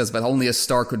Stiv says, but only a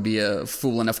Stark would be a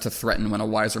fool enough to threaten when a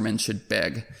wiser man should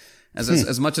beg.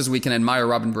 As much as we can admire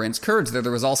Robb and Bran's courage,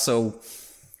 there was also,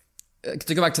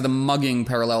 to go back to the mugging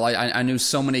parallel, I knew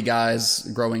so many guys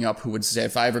growing up who would say,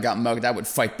 if I ever got mugged, I would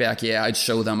fight back. Yeah, I'd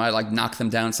show them. I'd knock them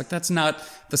down. It's like, that's not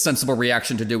the sensible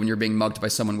reaction to do when you're being mugged by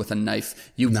someone with a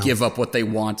knife. You give up what they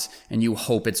want and you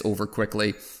hope it's over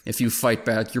quickly. If you fight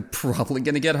back, you're probably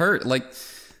going to get hurt. Like,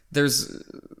 there's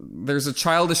a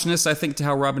childishness, I think, to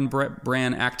how Robb and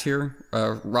Bran act here.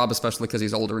 Robb especially because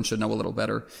he's older and should know a little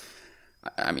better.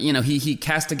 I mean, he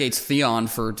castigates Theon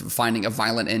for finding a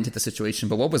violent end to the situation,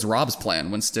 but what was Robb's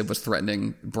plan when Stiv was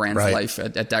threatening Bran's life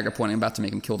at dagger point and about to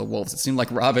make him kill the wolves? It seemed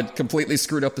like Robb had completely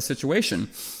screwed up the situation.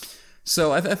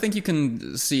 So I think you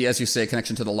can see, as you say, a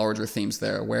connection to the larger themes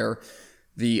there, where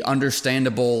the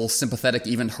understandable, sympathetic,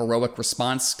 even heroic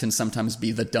response can sometimes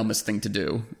be the dumbest thing to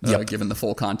do, given the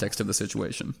full context of the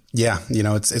situation. Yeah,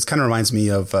 it's kind of reminds me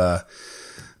of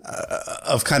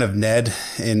kind of Ned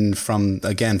from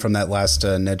that last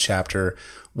Ned chapter,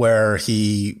 where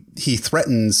he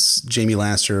threatens Jaime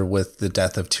Lannister with the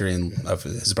death of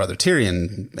his brother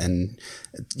Tyrion, and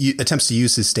attempts to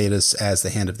use his status as the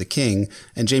Hand of the King.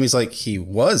 And Jaime's like, he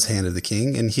was Hand of the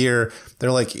King. And here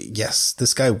they're like, yes,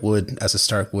 this guy would, as a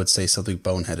Stark, would say something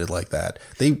boneheaded like that.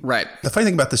 The funny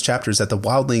thing about this chapter is that the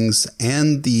Wildlings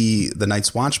and the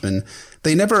Night's Watchmen,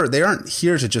 they aren't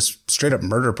here to just straight up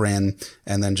murder Bran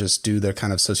and then just do their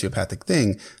kind of sociopathic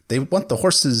thing. They want the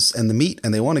horses and the meat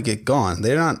and they want to get gone.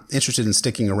 They're not interested in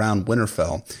sticking around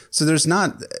Winterfell. So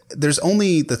there's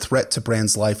only the threat to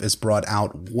Bran's life is brought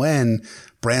out when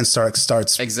Bran Stark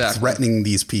starts threatening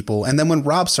these people. And then when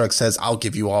Robb Stark says, I'll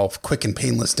give you all quick and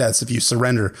painless deaths if you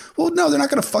surrender. Well, no, they're not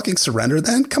going to fucking surrender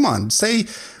then. Come on, say,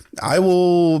 I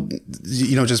will,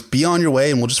 just be on your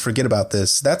way and we'll just forget about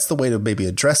this. That's the way to maybe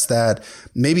address that.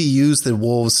 Maybe use the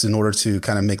wolves in order to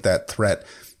kind of make that threat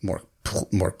more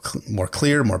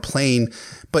clear, more plain.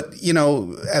 But,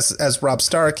 as Robb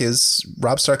Stark is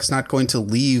not going to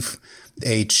leave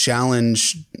a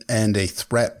challenge and a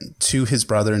threat to his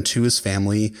brother and to his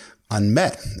family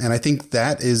unmet. And I think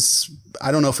that is,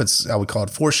 I don't know if I would call it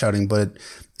foreshadowing, but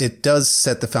it does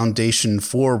set the foundation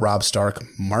for Robb Stark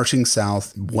marching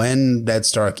south when Ned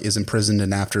Stark is imprisoned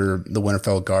and after the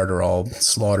Winterfell Guard are all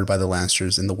slaughtered by the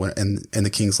Lannisters in the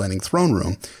King's Landing throne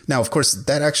room. Now, of course,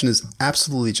 that action is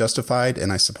absolutely justified,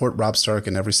 and I support Robb Stark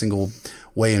in every single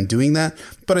way in doing that.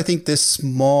 But I think this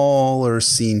smaller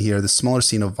scene here, the smaller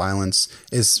scene of violence,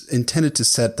 is intended to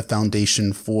set the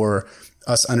foundation for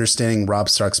us understanding Robb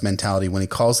Stark's mentality when he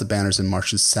calls the banners and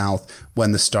marches south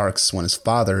when his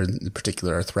father in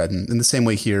particular are threatened. In the same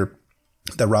way here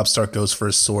that Robb Stark goes for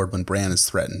his sword when Bran is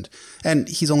threatened. And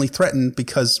he's only threatened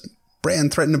because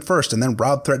Bran threatened him first and then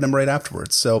Robb threatened him right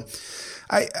afterwards. So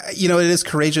it is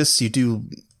courageous. You do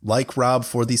like Robb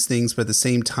for these things, but at the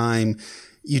same time,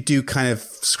 you do kind of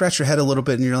scratch your head a little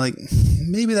bit and you're like,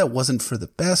 maybe that wasn't for the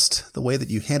best, the way that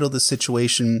you handled the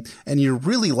situation. And you're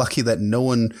really lucky that no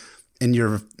one in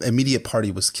your immediate party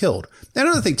was killed.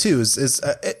 Another thing too is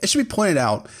it should be pointed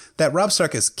out that Robb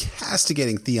Stark is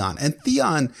castigating Theon, and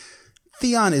Theon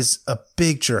is a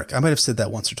big jerk. I might have said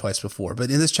that once or twice before, but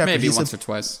in this chapter, maybe once or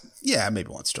twice. Yeah, maybe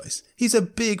once or twice. He's a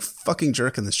big fucking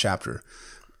jerk in this chapter.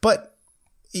 But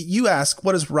you ask,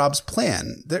 what is Robb's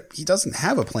plan? He doesn't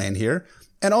have a plan here.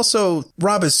 And also,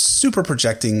 Robb is super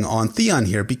projecting on Theon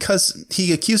here because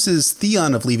he accuses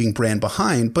Theon of leaving Bran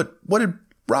behind. But what did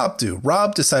Robb do?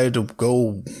 Robb decided to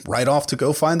go right off to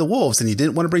go find the wolves, and he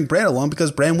didn't want to bring Bran along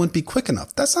because Bran wouldn't be quick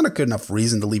enough. That's not a good enough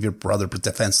reason to leave your brother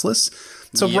defenseless.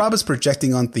 So yep. Robb is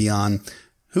projecting on Theon,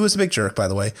 who is a big jerk, by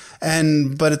the way.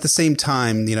 But at the same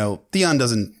time, Theon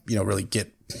doesn't, really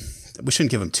we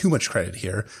shouldn't give him too much credit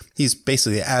here. He's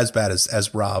basically as bad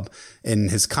as Robb in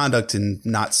his conduct in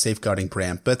not safeguarding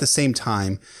Bran. But at the same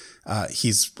time,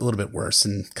 he's a little bit worse,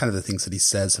 and kind of the things that he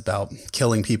says about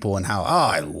killing people and how,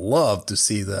 I love to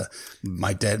see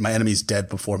my enemies dead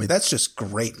before me. That's just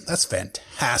great. That's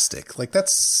fantastic. Like,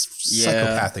 that's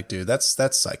psychopathic, dude. That's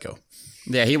psycho.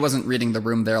 Yeah, he wasn't reading the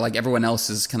room there. Like, everyone else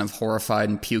is kind of horrified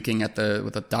and puking at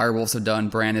what the direwolves have done.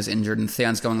 Bran is injured, and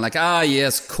Theon's going like,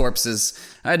 yes, corpses.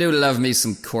 I do love me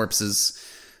some corpses.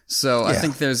 So yeah. I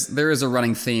think there is a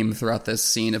running theme throughout this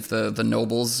scene of the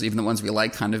nobles, even the ones we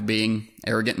like, kind of being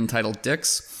arrogant, entitled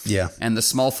dicks. Yeah. And the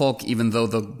small folk, even though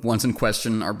the ones in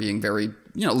question are being very,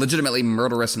 legitimately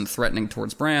murderous and threatening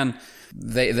towards Bran,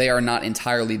 they are not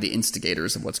entirely the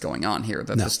instigators of what's going on here.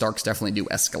 The Starks definitely do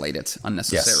escalate it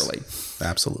unnecessarily. Yes,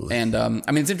 absolutely. And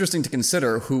it's interesting to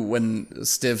consider when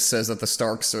Stiv says that the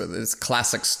Starks are this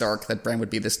classic Stark, that Bran would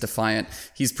be this defiant.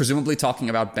 He's presumably talking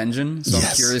about Benjen. So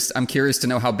yes. I'm curious to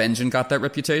know how Benjen got that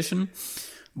reputation.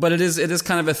 But it is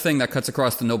kind of a thing that cuts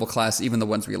across the noble class, even the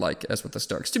ones we like, as with the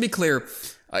Starks. To be clear,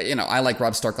 I like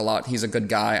Robb Stark a lot. He's a good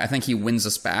guy. I think he wins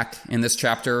us back in this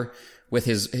chapter with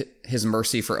his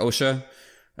mercy for Osha.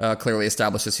 Clearly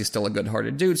establishes he's still a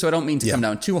good-hearted dude. So I don't mean to come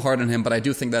down too hard on him, but I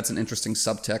do think that's an interesting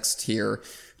subtext here,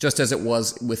 just as it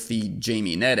was with the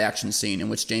Jaime-Ned action scene, in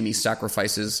which Jaime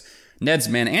sacrifices Ned's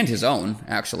men and his own,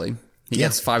 actually. He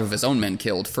gets 5 of his own men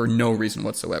killed for no reason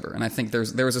whatsoever. And I think there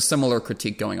is a similar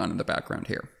critique going on in the background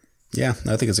here. Yeah,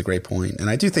 I think it's a great point. And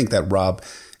I do think that Robb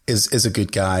is a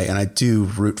good guy, and I do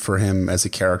root for him as a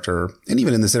character. And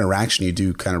even in this interaction, you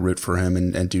do kind of root for him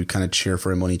and do kind of cheer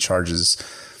for him when he charges.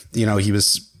 He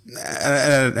was...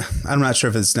 I'm not sure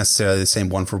if it's necessarily the same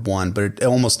one for one, but it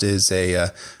almost is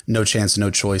a no chance, no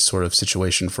choice sort of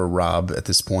situation for Robb at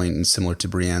this point, and similar to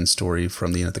Brienne's story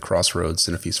from the Inn at the Crossroads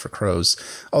in A Feast for Crows.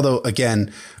 Although,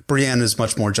 again, Brienne is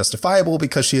much more justifiable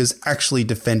because she is actually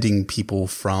defending people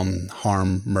from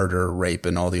harm, murder, rape,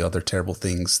 and all the other terrible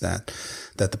things that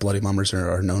the Bloody Mummers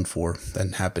are known for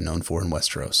and have been known for in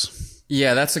Westeros.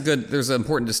 Yeah, there's an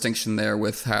important distinction there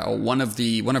with how one of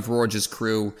Rorge's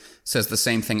crew says the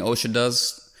same thing Osha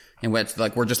does, in which,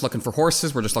 like, we're just looking for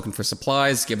horses, we're just looking for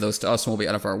supplies, give those to us and we'll be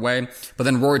out of our way. But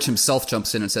then Rorge himself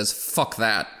jumps in and says, fuck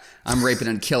that, I'm raping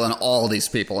and killing all these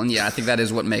people. And yeah, I think that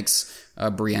is what makes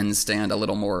Brienne's stand a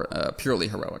little more purely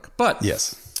heroic. But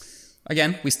yes,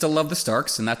 again, we still love the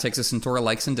Starks, and that takes us into our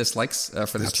likes and dislikes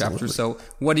for this Absolutely. chapter. So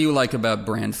what do you like about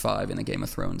Bran 5 in A Game of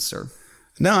Thrones, sir?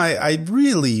 No, I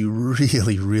really,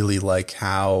 really, really like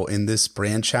how in this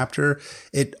Bran chapter,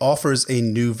 it offers a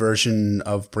new version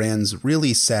of Bran's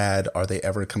really sad "Are they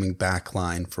ever coming back?"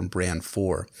 line from Bran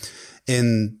 4.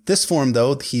 In this form,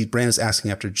 though, Bran is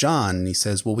asking after Jon, and he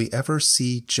says, will we ever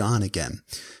see Jon again?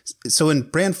 So in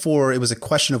Bran 4, it was a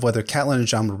question of whether Catelyn and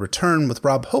Jon would return, with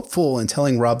Robb hopeful and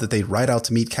telling Robb that they'd ride out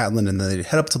to meet Catelyn and then they'd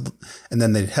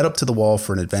head up to the Wall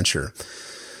for an adventure.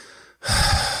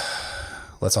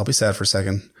 Let's all be sad for a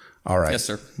second. All right. Yes,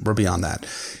 sir. We're beyond that.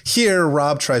 Here,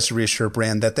 Robb tries to reassure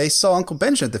Bran that they saw Uncle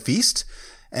Benjen at the feast.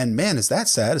 And man, is that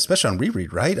sad, especially on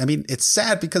reread, right? I mean, it's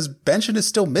sad because Benjen is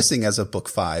still missing as of Book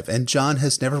 5, and Jon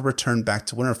has never returned back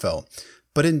to Winterfell.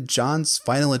 But in Jon's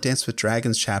final A Dance with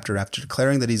Dragons chapter, after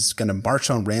declaring that he's going to march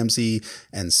on Ramsay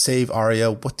and save Arya,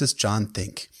 what does Jon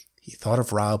think? He thought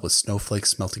of Robb with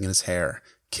snowflakes melting in his hair.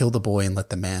 Kill the boy and let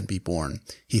the man be born.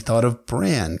 He thought of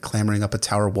Bran clambering up a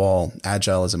tower wall,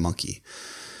 agile as a monkey.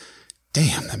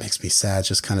 Damn, that makes me sad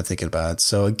just kind of thinking about it.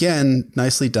 So again,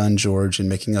 nicely done, George, in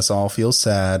making us all feel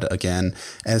sad again.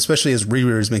 And especially as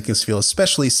rereaders making us feel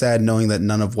especially sad knowing that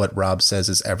none of what Robb says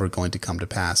is ever going to come to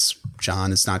pass.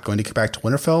 Jon is not going to get back to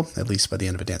Winterfell, at least by the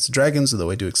end of A Dance of Dragons,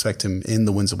 although I do expect him in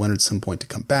the Winds of Winter at some point to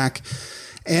come back.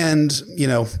 And,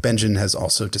 Benjen has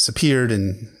also disappeared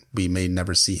and we may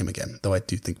never see him again, though I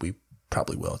do think we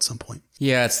probably will at some point.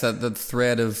 Yeah, it's the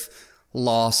thread of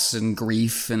loss and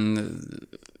grief and,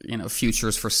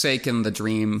 futures forsaken, the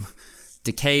dream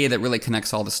decay that really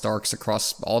connects all the Starks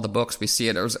across all the books. We see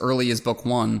it as early as Book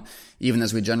 1, even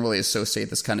as we generally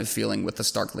associate this kind of feeling with the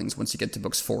Starklings once you get to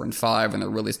Books 4 and 5, and they're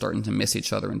really starting to miss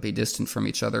each other and be distant from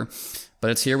each other.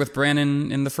 But it's here with Bran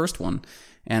in the first one.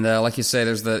 And like you say,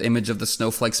 there's the image of the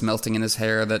snowflakes melting in his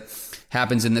hair that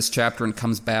happens in this chapter and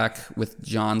comes back with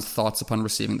Jon's thoughts upon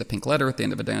receiving the pink letter at the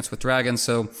end of A Dance with Dragons.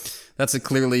 So that's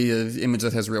clearly an image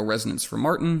that has real resonance for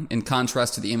Martin, in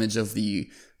contrast to the image of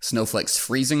the snowflakes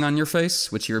freezing on your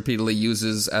face, which he repeatedly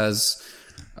uses as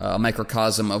a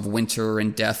microcosm of winter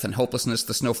and death and hopelessness.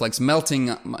 The snowflakes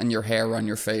melting on your hair, on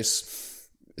your face,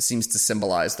 seems to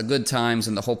symbolize the good times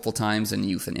and the hopeful times and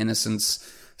youth and innocence.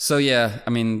 So yeah, I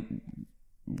mean,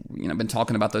 I've been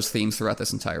talking about those themes throughout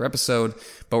this entire episode,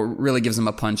 but what really gives them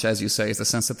a punch, as you say, is the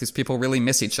sense that these people really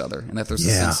miss each other and that there's a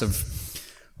sense of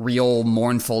real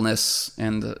mournfulness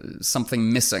and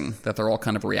something missing that they're all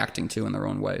kind of reacting to in their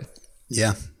own way.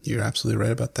 Yeah, you're absolutely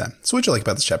right about that. So what'd you like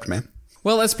about this chapter, man?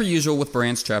 Well, as per usual with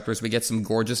Bran's chapters, we get some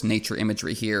gorgeous nature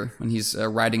imagery here when he's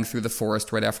riding through the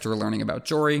forest right after learning about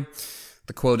Jory.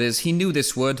 The quote is, "He knew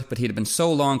this wood, but he had been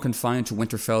so long confined to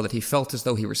Winterfell that he felt as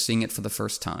though he were seeing it for the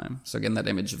first time." So again, that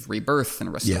image of rebirth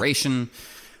and restoration. Yeah.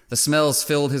 The smells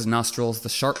filled his nostrils, the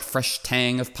sharp, fresh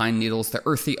tang of pine needles, the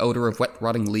earthy odor of wet,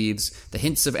 rotting leaves, the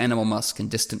hints of animal musk and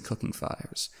distant cooking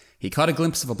fires. He caught a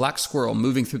glimpse of a black squirrel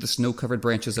moving through the snow-covered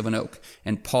branches of an oak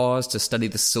and paused to study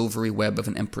the silvery web of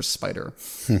an empress spider.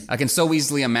 I can so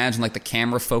easily imagine the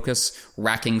camera focus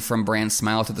racking from Bran's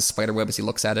smile to the spider web as he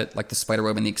looks at it, like the spider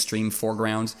web in the extreme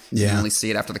foreground. You can only see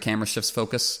it after the camera shifts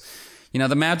focus.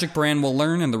 The magic Bran will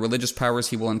learn and the religious powers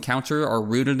he will encounter are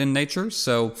rooted in nature,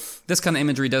 so this kind of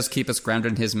imagery does keep us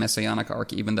grounded in his messianic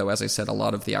arc, even though, as I said, a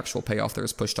lot of the actual payoff there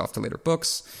is pushed off to later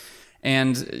books.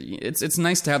 And it's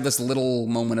nice to have this little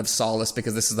moment of solace,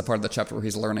 because this is the part of the chapter where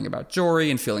he's learning about Jory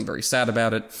and feeling very sad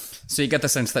about it. So you get the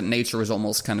sense that nature is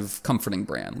almost kind of comforting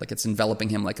Bran, like it's enveloping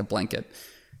him like a blanket.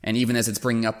 And even as it's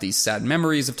bringing up these sad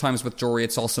memories of times with Jory,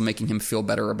 it's also making him feel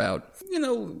better about,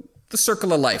 the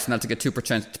circle of life, not to get too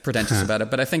pretentious about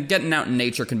it, but I think getting out in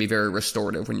nature can be very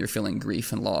restorative when you're feeling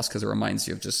grief and loss, because it reminds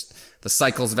you of just the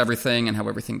cycles of everything and how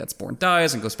everything that's born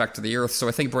dies and goes back to the earth. So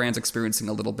I think Bran's experiencing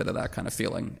a little bit of that kind of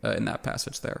feeling in that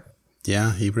passage there.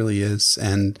 Yeah, he really is.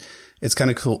 And it's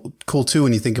kind of cool too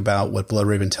when you think about what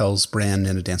Bloodraven tells Bran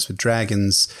in A Dance with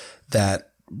Dragons, that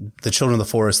the children of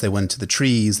the forest, they went into the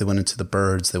trees, they went into the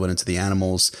birds, they went into the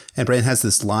animals. And Bran has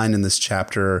this line in this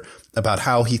chapter about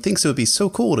how he thinks it would be so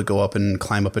cool to go up and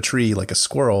climb up a tree like a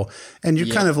squirrel. And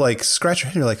you kind of scratch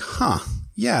your head, you're like,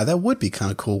 yeah, that would be kind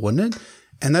of cool, wouldn't it?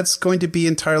 And that's going to be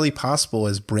entirely possible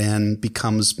as Bran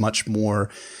becomes much more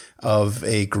of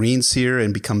a green seer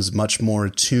and becomes much more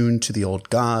attuned to the old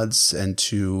gods and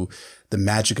to the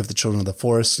magic of the children of the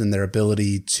forest and their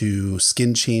ability to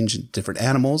skin change different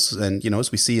animals. And,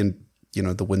 as we see in,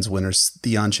 the Winds of Winter's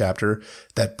Theon chapter,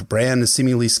 that Bran is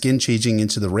seemingly skin changing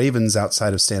into the ravens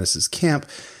outside of Stannis' camp.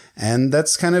 And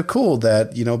that's kind of cool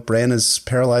that, Bran, as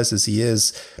paralyzed as he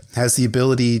is, has the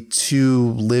ability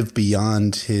to live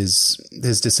beyond his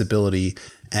disability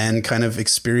and kind of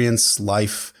experience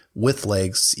life with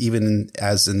legs, even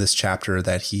as in this chapter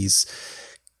that he's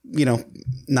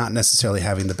not necessarily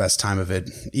having the best time of it,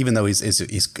 even though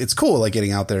it's cool, like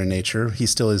getting out there in nature. He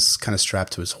still is kind of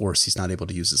strapped to his horse. He's not able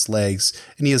to use his legs,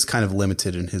 and he is kind of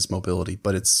limited in his mobility,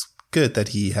 but it's good that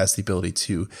he has the ability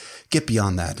to get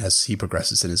beyond that as he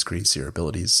progresses in his Green Seer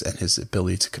abilities and his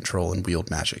ability to control and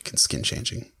wield magic and skin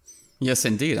changing. Yes,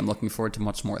 indeed. I'm looking forward to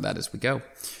much more of that as we go.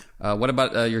 What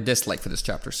about your dislike for this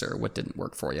chapter, sir? What didn't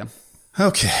work for you?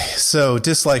 Okay, so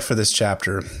dislike for this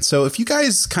chapter. So if you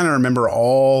guys kind of remember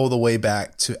all the way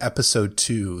back to episode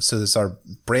 2, so this is our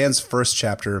Bran's first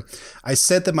chapter, I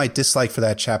said that my dislike for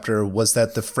that chapter was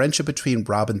that the friendship between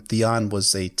Rob and Theon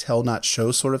was a tell not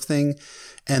show sort of thing,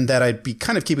 and that I'd be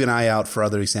kind of keeping an eye out for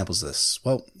other examples of this.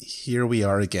 Well, here we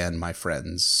are again, my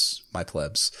friends, my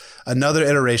plebs. Another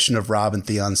iteration of Rob and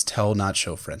Theon's tell not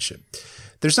show friendship.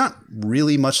 There's not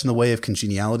really much in the way of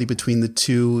congeniality between the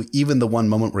two. Even the one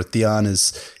moment where Theon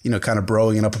is, kind of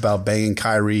broing it up about banging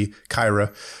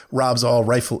Kyra, Rob's all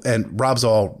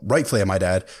rightfully, I might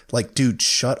add, like, dude,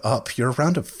 shut up. You're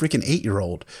around a freaking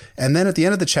 8-year-old. And then at the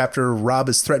end of the chapter, Rob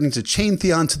is threatening to chain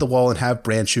Theon to the wall and have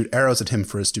Bran shoot arrows at him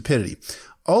for his stupidity.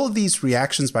 All of these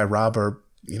reactions by Rob are,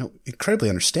 incredibly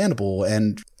understandable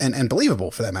and believable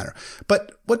for that matter.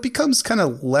 But what becomes kind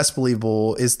of less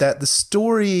believable is that the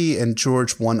story and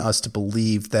George want us to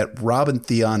believe that Rob and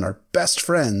Theon are best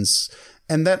friends,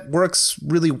 and that works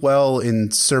really well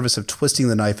in service of twisting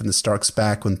the knife in the Stark's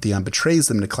back when Theon betrays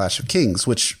them in a Clash of Kings,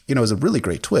 which, is a really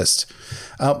great twist.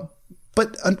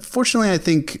 But unfortunately, I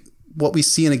think what we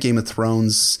see in a Game of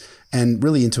Thrones and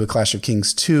really into a Clash of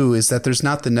Kings too, is that there's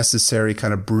not the necessary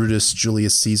kind of Brutus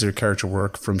Julius Caesar character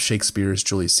work from Shakespeare's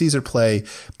Julius Caesar play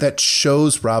that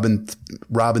shows Rob and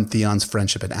Theon's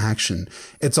friendship in action.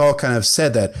 It's all kind of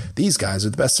said that these guys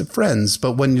are the best of friends,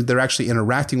 but when they're actually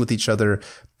interacting with each other,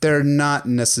 they're not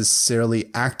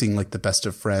necessarily acting like the best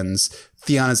of friends.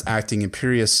 Theon is acting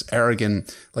imperious,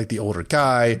 arrogant, like the older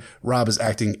guy. Rob is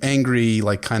acting angry,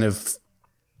 like kind of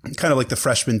like the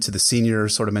freshman to the senior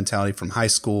sort of mentality from high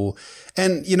school.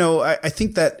 And, I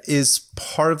think that is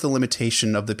part of the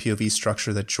limitation of the POV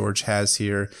structure that George has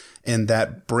here, and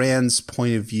that Bran's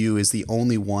point of view is the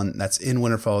only one that's in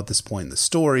Winterfell at this point in the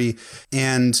story.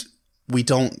 And we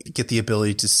don't get the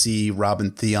ability to see Rob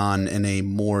and Theon in a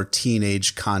more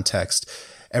teenage context.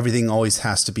 Everything always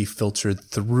has to be filtered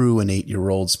through an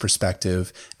 8-year-old's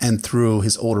perspective and through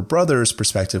his older brother's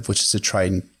perspective, which is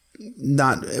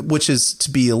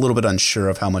to be a little bit unsure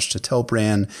of how much to tell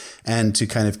Bran and to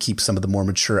kind of keep some of the more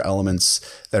mature elements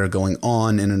that are going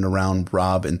on in and around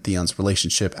Rob and Theon's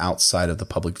relationship outside of the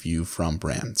public view from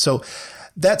Bran. So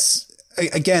that's,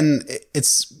 again,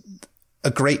 it's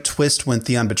a great twist when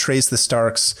Theon betrays the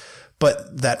Starks,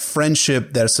 but that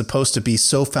friendship that is supposed to be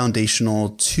so foundational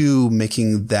to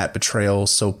making that betrayal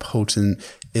so potent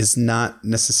is not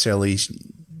necessarily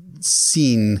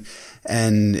seen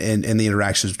and the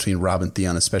interactions between Rob and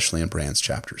Theon, especially in Bran's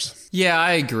chapters. Yeah,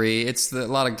 I agree. A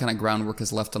lot of kind of groundwork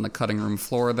is left on the cutting room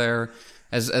floor there.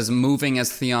 As moving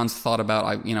as Theon's thought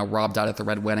about, Rob died at the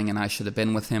Red Wedding and I should have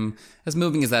been with him. As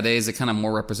moving as that is, it kind of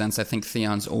more represents, I think,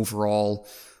 Theon's overall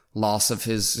loss of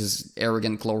his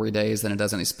arrogant glory days than it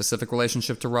does any specific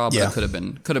relationship to Rob. Yeah. But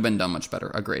it could have been done much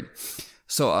better. Agreed.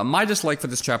 So my dislike for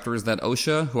this chapter is that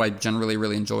Osha, who I generally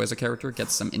really enjoy as a character,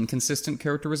 gets some inconsistent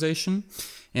characterization.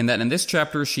 In that in this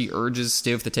chapter, she urges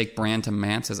Stiv to take Bran to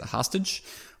Mance as a hostage.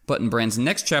 But in Bran's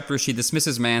next chapter, she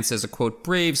dismisses Mance as a, quote,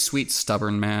 brave, sweet,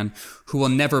 stubborn man who will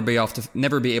never be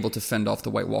able to fend off the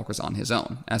White Walkers on his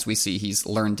own. As we see, he's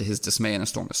learned to his dismay in A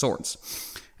Storm of Swords.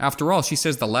 After all, she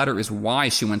says the latter is why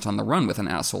she went on the run with an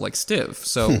asshole like Stiv.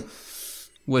 So...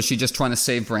 Was she just trying to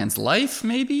save Bran's life,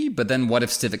 maybe? But then what if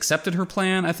Stiv accepted her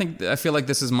plan? I feel like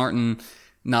this is Martin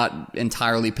not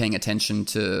entirely paying attention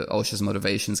to Osha's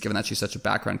motivations, given that she's such a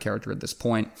background character at this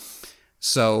point.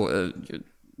 So,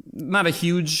 not a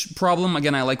huge problem.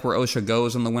 Again, I like where Osha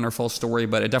goes in the Winterfell story,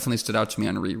 but it definitely stood out to me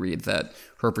on reread that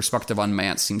her perspective on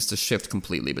Mance seems to shift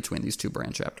completely between these two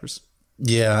Bran chapters.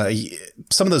 Yeah,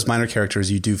 some of those minor characters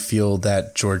you do feel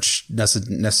that George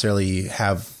necessarily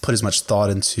have put as much thought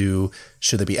into.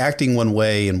 Should they be acting one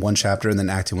way in one chapter and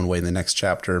then acting one way in the next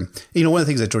chapter? One of the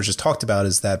things that George has talked about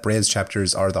is that Bran's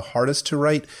chapters are the hardest to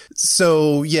write.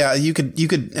 So yeah, you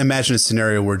could imagine a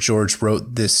scenario where George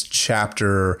wrote this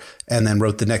chapter and then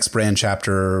wrote the next Bran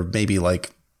chapter maybe like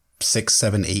 6,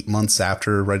 7, 8 months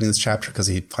after writing this chapter because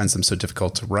he finds them so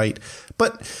difficult to write.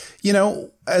 But,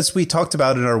 as we talked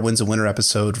about in our Winds of Winter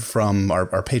episode from our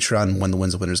Patreon, when the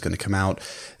Winds of Winter is going to come out,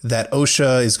 that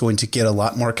Osha is going to get a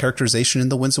lot more characterization in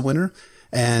the Winds of Winter.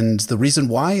 And the reason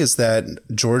why is that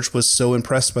George was so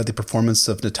impressed by the performance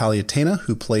of Natalia Tena,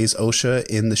 who plays Osha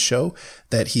in the show,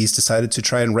 that he's decided to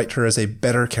try and write her as a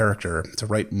better character, to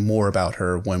write more about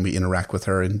her when we interact with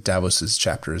her in Davos's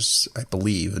chapters, I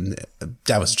believe, and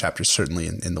Davos's chapters certainly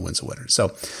in The Winds of Winter.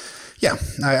 So, yeah,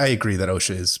 I agree that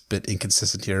Osha is a bit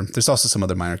inconsistent here. There's also some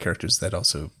other minor characters that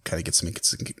also kind of get some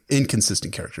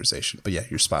inconsistent characterization. But yeah,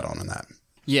 you're spot on that.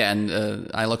 Yeah, and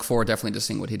I look forward definitely to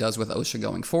seeing what he does with Osha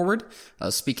going forward.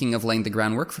 Speaking of laying the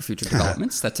groundwork for future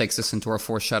developments, that takes us into our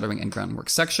foreshadowing and groundwork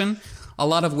section, a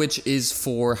lot of which is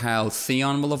for how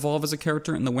Theon will evolve as a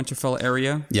character in the Winterfell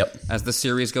area. Yep. As the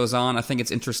series goes on, I think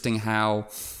it's interesting how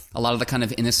a lot of the kind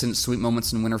of innocent, sweet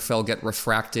moments in Winterfell get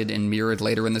refracted and mirrored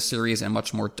later in the series in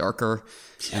much more darker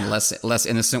and less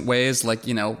innocent ways. Like,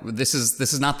 you know, this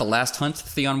is not the last hunt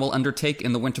Theon will undertake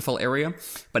in the Winterfell area,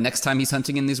 but next time he's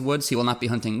hunting in these woods, he will not be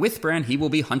hunting with Bran, he will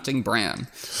be hunting Bran,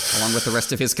 along with the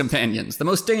rest of his companions. The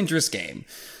most dangerous game.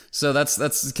 So that's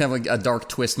kind of like a dark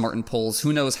twist Martin pulls.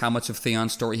 Who knows how much of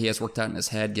Theon's story he has worked out in his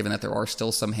head, given that there are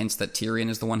still some hints that Tyrion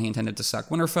is the one he intended to sack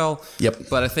Winterfell. Yep.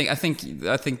 But I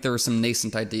think there are some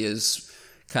nascent ideas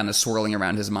kind of swirling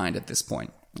around his mind at this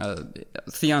point.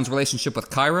 Theon's relationship with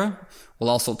Kyra will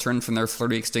also turn from their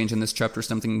flirty exchange in this chapter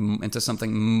into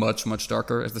something much, much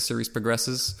darker as the series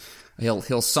progresses.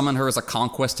 He'll summon her as a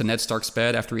conquest to Ned Stark's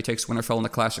bed after he takes Winterfell in the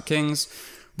Clash of Kings,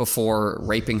 before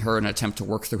raping her in an attempt to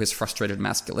work through his frustrated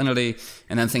masculinity,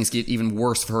 and then things get even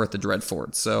worse for her at the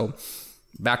Dreadfort. So,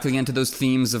 back again to those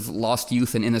themes of lost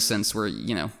youth and innocence, where,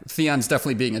 you know, Theon's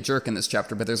definitely being a jerk in this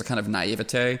chapter, but there's a kind of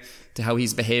naivete to how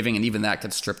he's behaving, and even that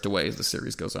gets stripped away as the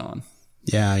series goes on.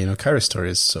 Yeah, you know, Kyra's story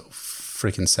is so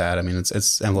freaking sad. I mean,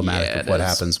 it's emblematic of what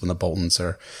happens when the Boltons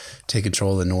are take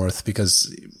control of the North,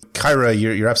 because Kyra,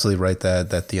 you're absolutely right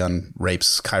that Theon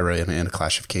rapes Kyra in a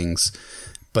Clash of Kings,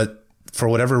 but for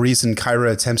whatever reason,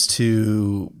 Kyra attempts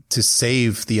to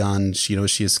save Theon.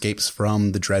 She escapes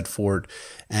from the Dreadfort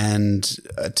and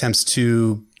attempts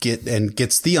to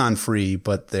gets Theon free,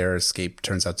 but their escape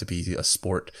turns out to be a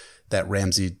sport that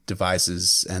Ramsay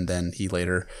devises, and then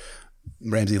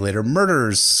Ramsay later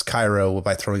murders Kyra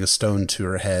by throwing a stone to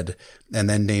her head, and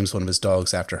then names one of his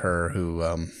dogs after her. Who,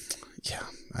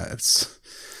 it's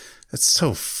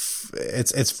so.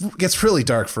 It gets really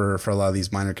dark for a lot of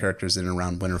these minor characters in and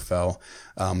around Winterfell.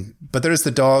 But there's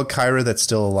the dog Kyra that's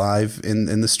still alive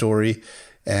in the story.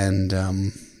 And, I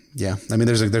mean,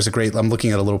 there's a great, I'm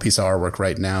looking at a little piece of artwork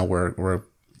right now where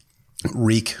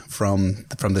Reek from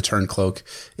the Turncloak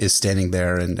is standing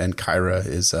there and Kyra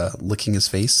is, licking his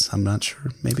face. I'm not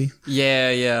sure, maybe.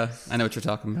 Yeah. I know what you're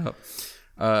talking about.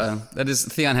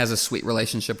 Theon has a sweet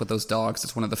relationship with those dogs.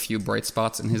 It's one of the few bright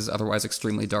spots in his otherwise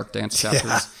extremely dark dance chapters.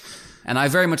 Yeah. And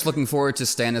I'm very much looking forward to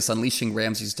Stannis unleashing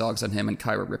Ramsay's dogs on him and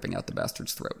Kyra ripping out the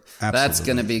bastard's throat. Absolutely. That's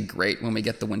going to be great when we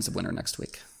get the Winds of Winter next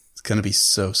week. It's going to be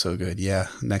so good. Yeah,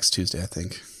 next Tuesday, I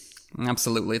think.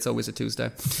 Absolutely. It's always a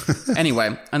Tuesday.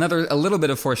 Anyway, a little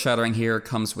bit of foreshadowing here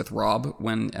comes with Robb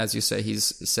when, as you say, he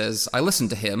says, I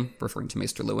listened to him, referring to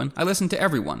Maester Luwin. I listened to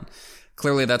everyone.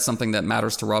 Clearly, that's something that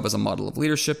matters to Robb as a model of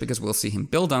leadership, because we'll see him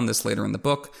build on this later in the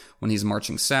book when he's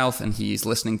marching south and he's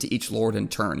listening to each lord in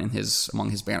turn among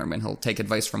his bannermen. He'll take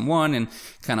advice from one and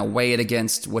kind of weigh it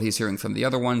against what he's hearing from the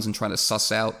other ones and try to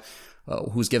suss out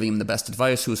who's giving him the best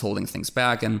advice, who's holding things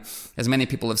back. And as many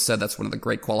people have said, that's one of the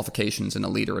great qualifications in a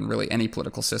leader in really any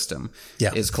political system,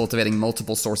 is cultivating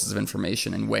multiple sources of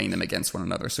information and weighing them against one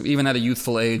another. So even at a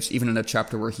youthful age, even in a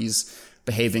chapter where he's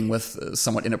behaving with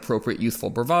somewhat inappropriate youthful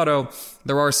bravado,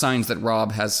 there are signs that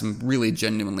Robb has some really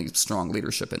genuinely strong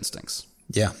leadership instincts.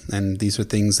 Yeah, and these are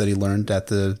things that he learned at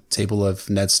the table of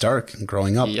Ned Stark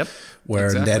growing up, where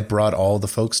exactly. Ned brought all the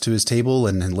folks to his table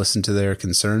and listened to their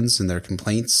concerns and their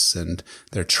complaints and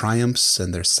their triumphs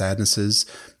and their sadnesses,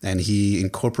 and he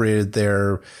incorporated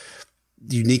their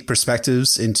unique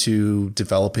perspectives into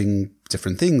developing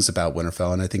different things about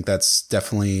Winterfell, and I think that's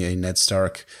definitely a Ned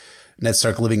Stark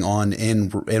living on in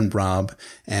Robb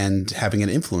and having an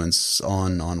influence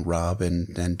on Robb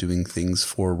and doing things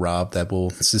for Robb that will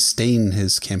sustain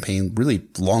his campaign really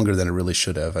longer than it really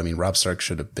should have. I mean, Robb Stark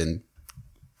should have been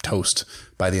toast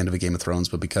by the end of a Game of Thrones,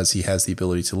 but because he has the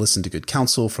ability to listen to good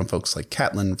counsel from folks like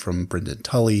Catelyn, from Brynden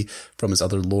Tully, from his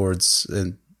other lords,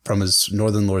 and from his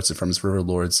northern lords and from his river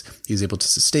lords, he's able to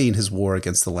sustain his war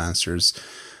against the Lannisters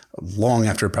long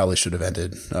after it probably should have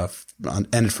ended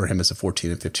for him as a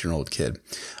 14 and 15-year-old kid.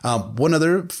 One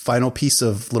other final piece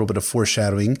of little bit of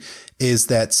foreshadowing is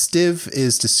that Stiv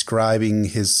is describing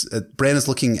Bran is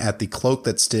looking at the cloak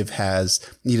that Stiv has.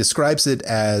 He describes it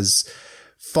as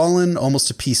fallen almost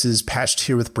to pieces, patched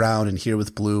here with brown and here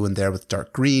with blue and there with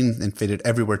dark green and faded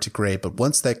everywhere to gray. But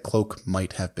once that cloak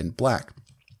might have been black.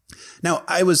 Now,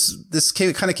 this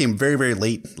kind of came very, very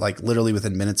late, like literally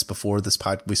within minutes before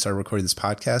we started recording this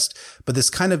podcast. But this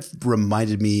kind of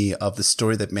reminded me of the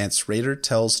story that Mance Rayder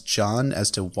tells Jon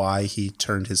as to why he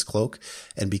turned his cloak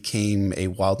and became a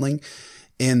wildling,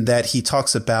 in that he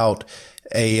talks about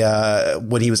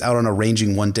when he was out on a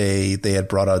ranging one day, they had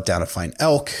brought down a fine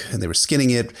elk and they were skinning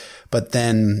it. But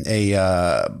then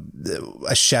a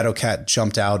shadow cat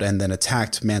jumped out and then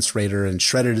attacked Mance Rayder and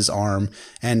shredded his arm.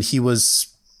 And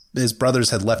his brothers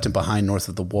had left him behind north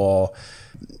of the wall.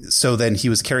 So then he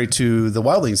was carried to the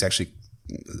wildlings, actually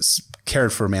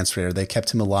cared for Mance Rayder. They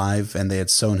kept him alive and they had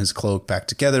sewn his cloak back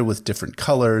together with different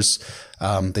colors.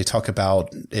 They talk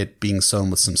about it being sewn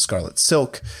with some scarlet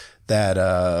silk that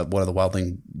one of the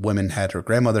wildling women her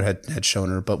grandmother had shown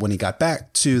her. But when he got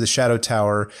back to the Shadow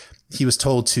Tower, he was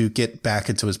told to get back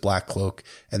into his black cloak,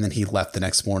 and then he left the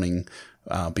next morning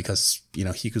because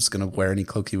he was going to wear any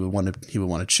cloak he would want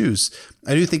to choose.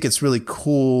 I do think it's really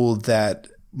cool that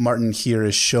Martin here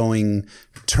is showing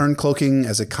turn cloaking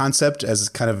as a concept, as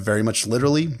kind of very much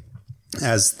literally,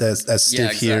 as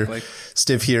Stiv here.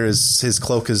 Stiv here his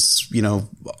cloak is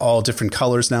all different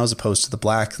colors now as opposed to the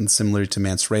black, and similar to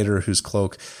Mance Rayder, whose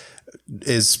cloak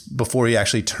is, before he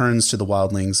actually turns to the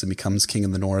wildlings and becomes king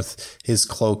of the north, his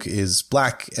cloak is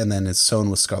black and then it's sewn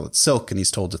with scarlet silk, and he's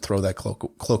told to throw that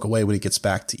cloak away when he gets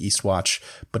back to Eastwatch,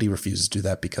 but he refuses to do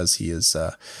that because he's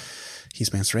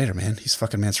Mance Rayder, man. He's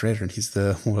fucking Mance Rayder, and he's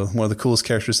one of the coolest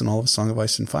characters in all of Song of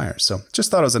Ice and Fire. So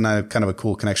just thought it was kind of a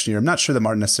cool connection here. I'm not sure that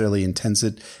Martin necessarily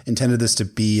intended this to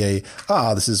be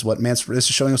this is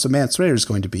showing us what Mance Rayder is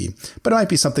going to be. But it might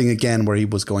be something, again, where he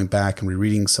was going back and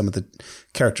rereading some of the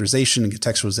characterization and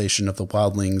contextualization of the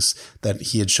wildlings that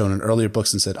he had shown in earlier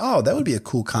books and said, that would be a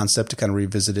cool concept to kind of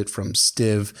revisit it from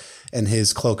Stiv and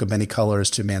his cloak of many colors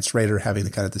to Mance Rayder having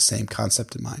the same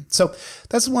concept in mind. So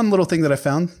that's one little thing that I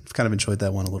found. I've kind of enjoyed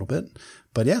that one a little bit,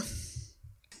 but yeah.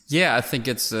 Yeah, I think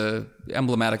it's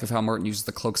emblematic of how Martin uses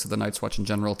the cloaks of the Night's Watch in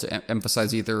general to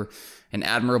emphasize either an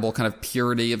admirable kind of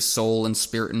purity of soul and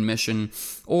spirit and mission,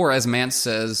 or, as Mance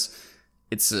says,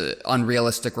 it's an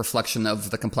unrealistic reflection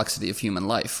of the complexity of human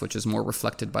life, which is more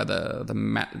reflected by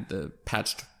the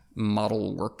patched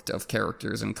model work of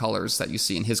characters and colors that you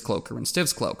see in his cloak or in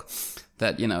Stiv's cloak.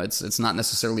 That, it's not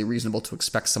necessarily reasonable to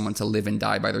expect someone to live and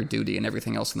die by their duty and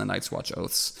everything else in the Night's Watch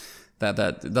oaths.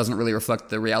 That doesn't really reflect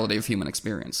the reality of human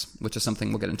experience, which is something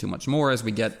we'll get into much more as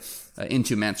we get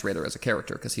into Mance Rayder as a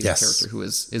character, because he's a character who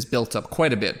is built up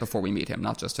quite a bit before we meet him,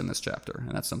 not just in this chapter,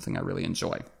 and that's something I really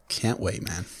enjoy. Can't wait,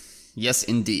 man. Yes,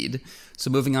 indeed. So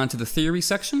moving on to the theory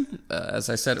section, as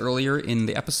I said earlier in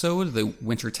the episode, the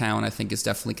Winter Town, I think, is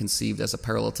definitely conceived as a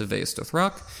parallel to Vaes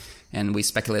Dothrak, and we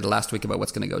speculated last week about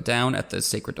what's going to go down at the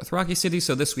Sacred Dothraki city,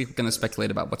 so this week we're going to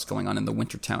speculate about what's going on in the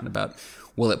Winter Town, about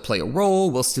will it play a role,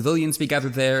 will civilians be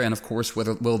gathered there, and of course,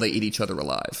 will they eat each other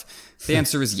alive? The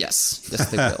answer is yes. Yes,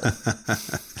 they will.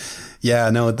 Yeah,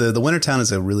 no, the Winter Town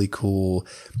is a really cool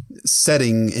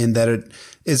setting in that it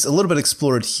is a little bit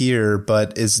explored here,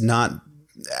 but is not,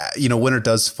 winter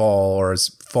does fall, or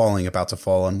is about to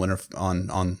fall on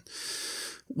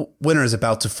winter is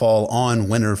about to fall on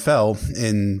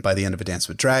Winterfell by the end of A Dance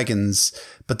with Dragons,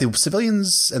 but the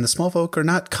civilians and the small folk are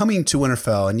not coming to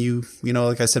Winterfell. And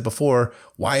like I said before,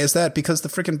 why is that? Because the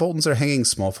freaking Boltons are hanging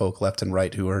small folk left and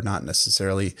right who are not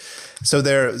necessarily. So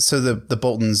the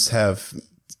Boltons have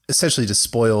essentially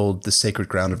despoiled the sacred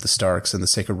ground of the Starks and the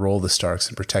sacred role of the Starks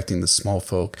in protecting the small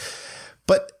folk.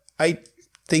 But I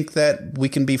think that we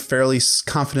can be fairly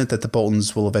confident that the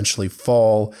Boltons will eventually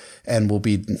fall and will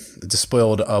be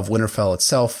despoiled of Winterfell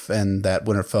itself, and that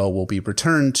Winterfell will be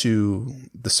returned to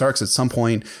the Starks at some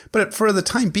point. But for the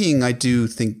time being, I do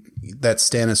think that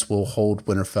Stannis will hold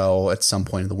Winterfell at some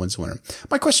point in the Winds of Winter.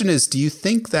 My question is, do you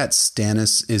think that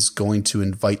Stannis is going to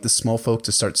invite the small folk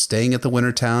to start staying at the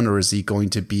Wintertown, or is he going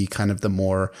to be kind of the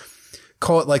more,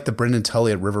 call it like the Brynden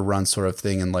Tully at River Run sort of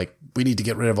thing, and like, we need to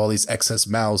get rid of all these excess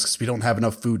mouths because we don't have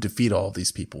enough food to feed all of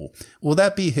these people? Will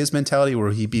that be his mentality, or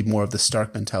will he be more of the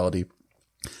Stark mentality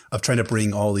of trying to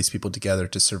bring all these people together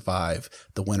to survive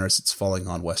the winters that's falling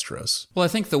on Westeros? Well, I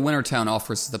think the Wintertown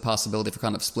offers the possibility for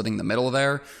kind of splitting the middle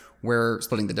there,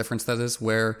 splitting the difference, that is,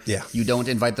 where you don't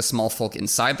invite the small folk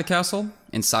inside the castle,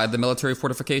 inside the military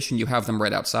fortification, you have them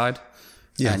right outside.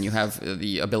 Yeah. And you have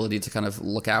the ability to kind of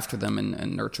look after them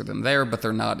and nurture them there, but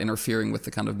they're not interfering with the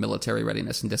kind of military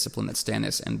readiness and discipline that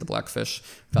Stannis and the Blackfish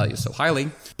value so highly.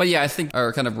 But yeah, I think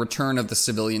our kind of return of the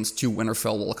civilians to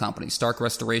Winterfell will accompany Stark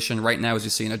restoration. Right now, as you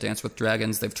see in A Dance with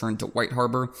Dragons, they've turned to White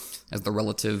Harbor as the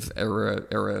relative era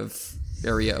of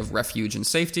area of refuge and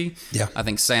safety. Yeah. I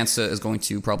think Sansa is going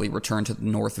to probably return to the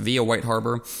north via White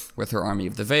Harbor with her army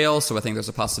of the Vale, so I think there's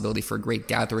a possibility for a great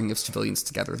gathering of civilians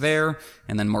together there,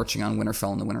 and then marching on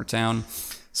Winterfell and the Wintertown.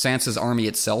 Sansa's army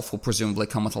itself will presumably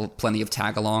come with plenty of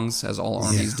tag-alongs, as all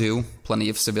armies do. Plenty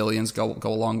of civilians go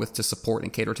along with to support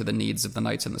and cater to the needs of the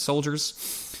knights and the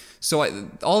soldiers. So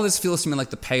all this feels to me like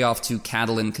the payoff to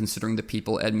Catelyn considering the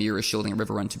people Edmure is shielding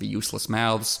Riverrun to be useless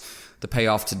mouths. The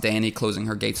payoff to Dany closing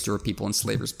her gates to her people in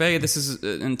Slaver's Bay. This is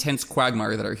an intense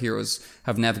quagmire that our heroes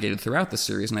have navigated throughout the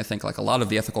series, and I think like a lot of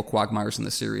the ethical quagmires in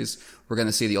the series, we're going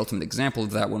to see the ultimate example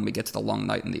of that when we get to the Long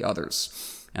Night and the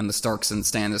others. And the Starks and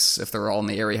Stannis, if they're all in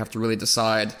the area, have to really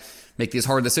decide, make these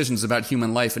hard decisions about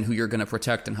human life and who you're going to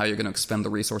protect and how you're going to expend the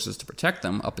resources to protect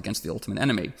them up against the ultimate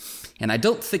enemy. And I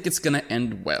don't think it's going to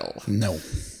end well. No.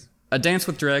 A Dance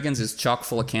with Dragons is chock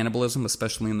full of cannibalism,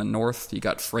 especially in the north. You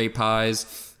got Frey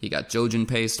pies, you got Jojen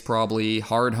paste probably,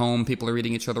 Hardhome, people are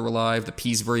eating each other alive, the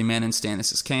Peasbury men in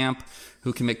Stannis' camp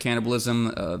who commit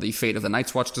cannibalism, the fate of the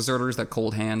Night's Watch deserters that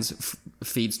Cold Hands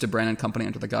feeds to Bran and company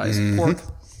under the guise of pork.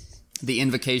 The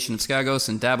invocation of Skagos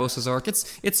and Davos' arc.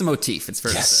 It's a motif, it's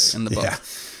fair to say, in the book. Yeah.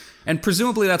 And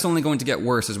presumably that's only going to get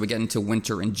worse as we get into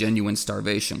winter and genuine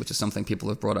starvation, which is something people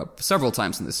have brought up several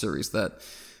times in this series, that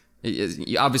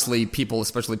obviously people,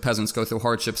 especially peasants, go through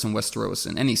hardships in Westeros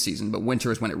in any season, but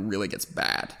winter is when it really gets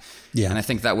bad. Yeah. And I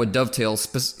think that would dovetail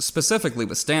specifically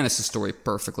with Stannis' story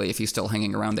perfectly if he's still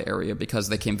hanging around the area, because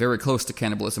they came very close to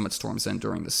cannibalism at Storm's End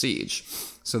during the siege.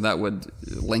 So that would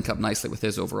link up nicely with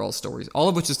his overall stories. All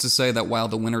of which is to say that while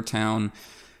the Wintertown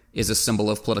is a symbol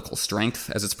of political strength,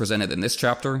 as it's presented in this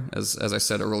chapter, as I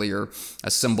said earlier,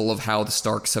 a symbol of how the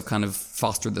Starks have kind of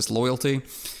fostered this loyalty,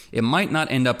 it might not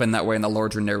end up in that way in the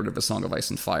larger narrative of A Song of Ice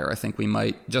and Fire. I think we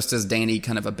might, just as Dany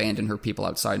kind of abandoned her people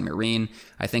outside Meereen,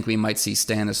 I think we might see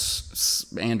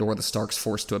Stannis and or the Starks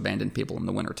forced to abandon people in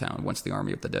the Wintertown once the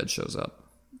Army of the Dead shows up.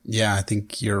 Yeah, I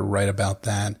think you're right about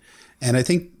that. And I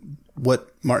think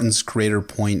what Martin's greater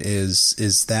point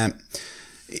is that,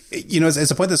 you know,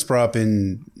 as a point that's brought up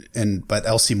but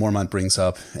Elsie Mormont brings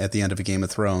up at the end of A Game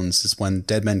of Thrones, is when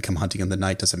dead men come hunting in the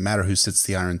night, doesn't matter who sits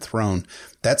the Iron Throne.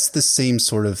 That's the same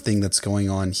sort of thing that's going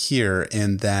on here,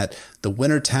 in that the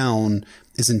Wintertown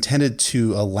is intended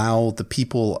to allow the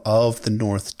people of the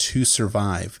North to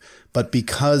survive. But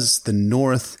because the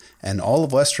North and all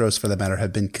of Westeros, for that matter,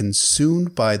 have been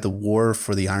consumed by the war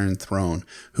for the Iron Throne.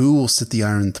 Who will sit the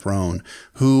Iron Throne?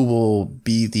 Who will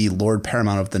be the Lord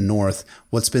Paramount of the North?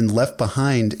 What's been left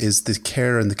behind is the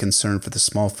care and the concern for the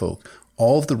small folk.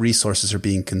 All of the resources are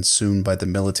being consumed by the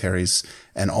militaries,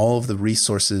 and all of the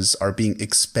resources are being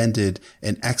expended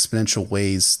in exponential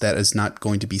ways that is not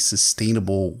going to be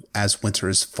sustainable as winter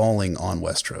is falling on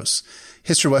Westeros.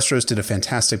 History of Westeros did a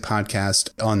fantastic podcast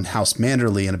on House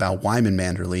Manderly and about Wyman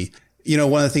Manderly. You know,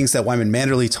 one of the things that Wyman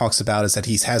Manderly talks about is that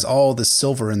he has all the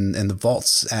silver in the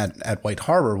vaults at White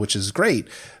Harbor, which is great,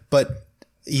 but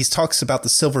he talks about the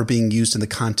silver being used in the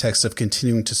context of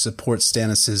continuing to support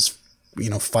Stannis's,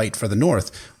 you know, fight for the North,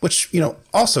 which, you know,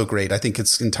 also great. I think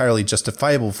it's entirely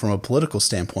justifiable from a political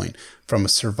standpoint. From a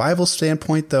survival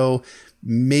standpoint, though,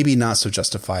 maybe not so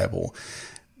justifiable.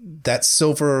 That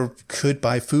silver could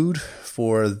buy food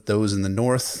for those in the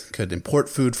North, could import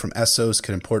food from Essos,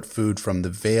 could import food from the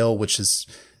Vale, which has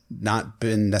not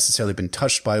been necessarily been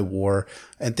touched by war.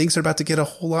 And things are about to get a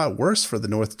whole lot worse for the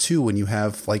North, too, when you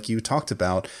have, like you talked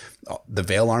about, the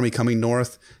Vale army coming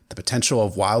north, the potential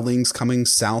of wildlings coming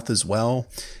south as well.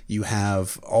 You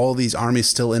have all these armies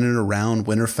still in and around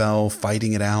Winterfell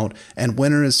fighting it out, and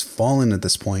winter is fallen at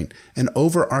this point. And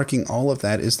overarching all of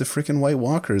that is the freaking White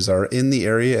Walkers are in the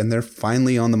area, and they're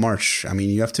finally on the march. I mean,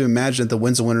 you have to imagine that the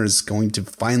Winds of Winter is going to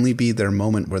finally be their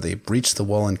moment where they breach the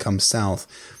wall and come south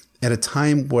at a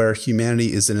time where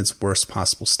humanity is in its worst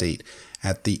possible state.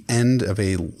 At the end of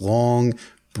a long,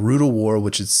 brutal war,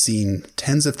 which has seen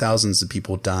tens of thousands of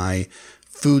people die,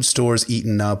 food stores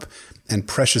eaten up, and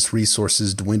precious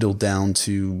resources dwindle down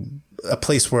to a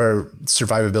place where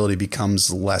survivability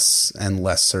becomes less and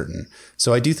less certain.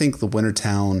 So I do think the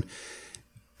Wintertown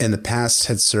in the past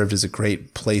had served as a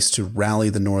great place to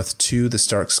rally the North to the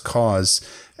Stark's cause,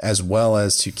 as well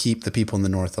as to keep the people in the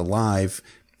North alive.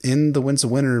 In the Winds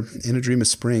of Winter, in A Dream of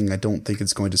Spring, I don't think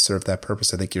it's going to serve that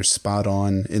purpose. I think you're spot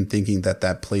on in thinking that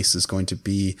that place is going to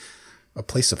be a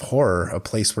place of horror, a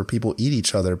place where people eat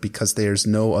each other because there's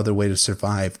no other way to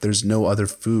survive. There's no other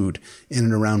food in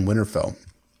and around Winterfell.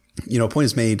 You know, a point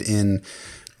is made in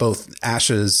both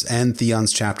Asha's and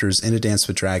Theon's chapters in A Dance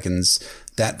with Dragons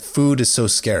that food is so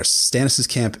scarce. Stannis'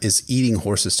 camp is eating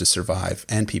horses to survive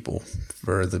and people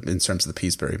in terms of the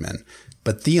Peasbury men.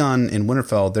 But Theon in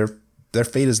Winterfell, they're their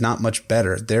fate is not much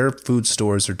better. Their food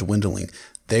stores are dwindling.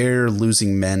 They're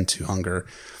losing men to hunger.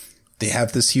 They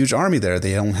have this huge army there.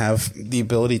 They don't have the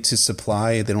ability to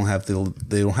supply. They don't have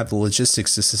the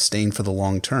logistics to sustain for the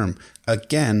long term.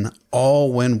 Again,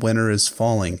 all when winter is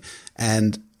falling,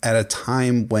 and at a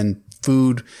time when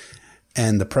food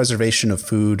and the preservation of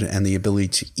food and the ability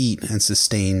to eat and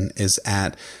sustain is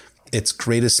at its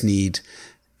greatest need.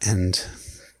 And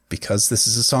because this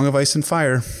is a Song of Ice and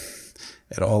Fire,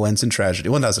 it all ends in tragedy.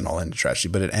 Well, it doesn't all end in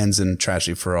tragedy, but it ends in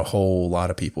tragedy for a whole lot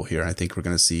of people here. I think we're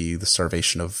going to see the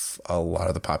starvation of a lot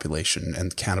of the population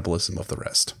and cannibalism of the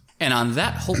rest. And on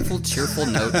that hopeful, cheerful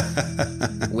note,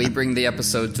 we bring the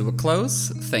episode to a close.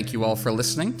 Thank you all for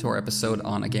listening to our episode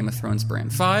on A Game of Thrones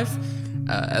Brand 5.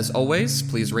 As always,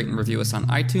 please rate and review us on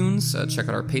iTunes. Check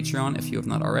out our Patreon if you have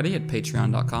not already at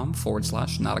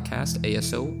patreon.com/notacast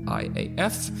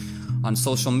ASOIAF. On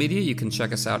social media, you can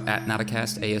check us out at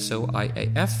Notacast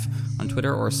ASOIAF on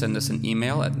Twitter, or send us an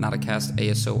email at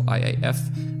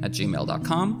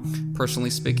notacastasoiaf@gmail.com. Personally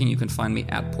speaking, you can find me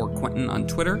at PoorQuentin on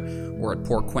Twitter or at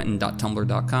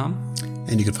poorquentin.tumblr.com.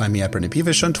 And you can find me at Brendan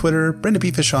Pfish on Twitter, Brendan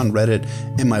Pfish on Reddit,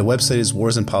 and my website is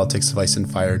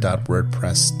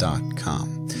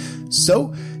warsandpoliticsofIceandfire.wordpress.com.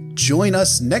 So, join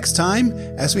us next time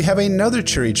as we have another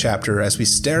cheery chapter as we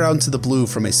stare out into the blue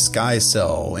from a sky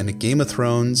cell in A Game of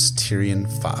Thrones Tyrion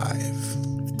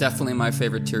 5. Definitely my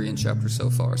favorite Tyrion chapter so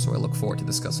far, so I look forward to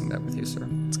discussing that with you, sir.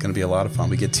 It's going to be a lot of fun.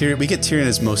 We get Tyrion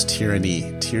as most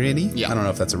tyranny. Tyranny? Yeah. I don't know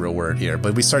if that's a real word here,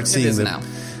 but we start seeing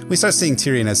we start seeing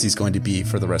Tyrion as he's going to be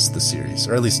for the rest of the series,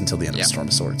 or at least until the end of Storm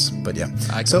of Swords. But yeah.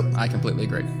 I completely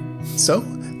agree. So,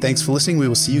 thanks for listening. We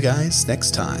will see you guys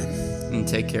next time. And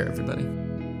take care, everybody.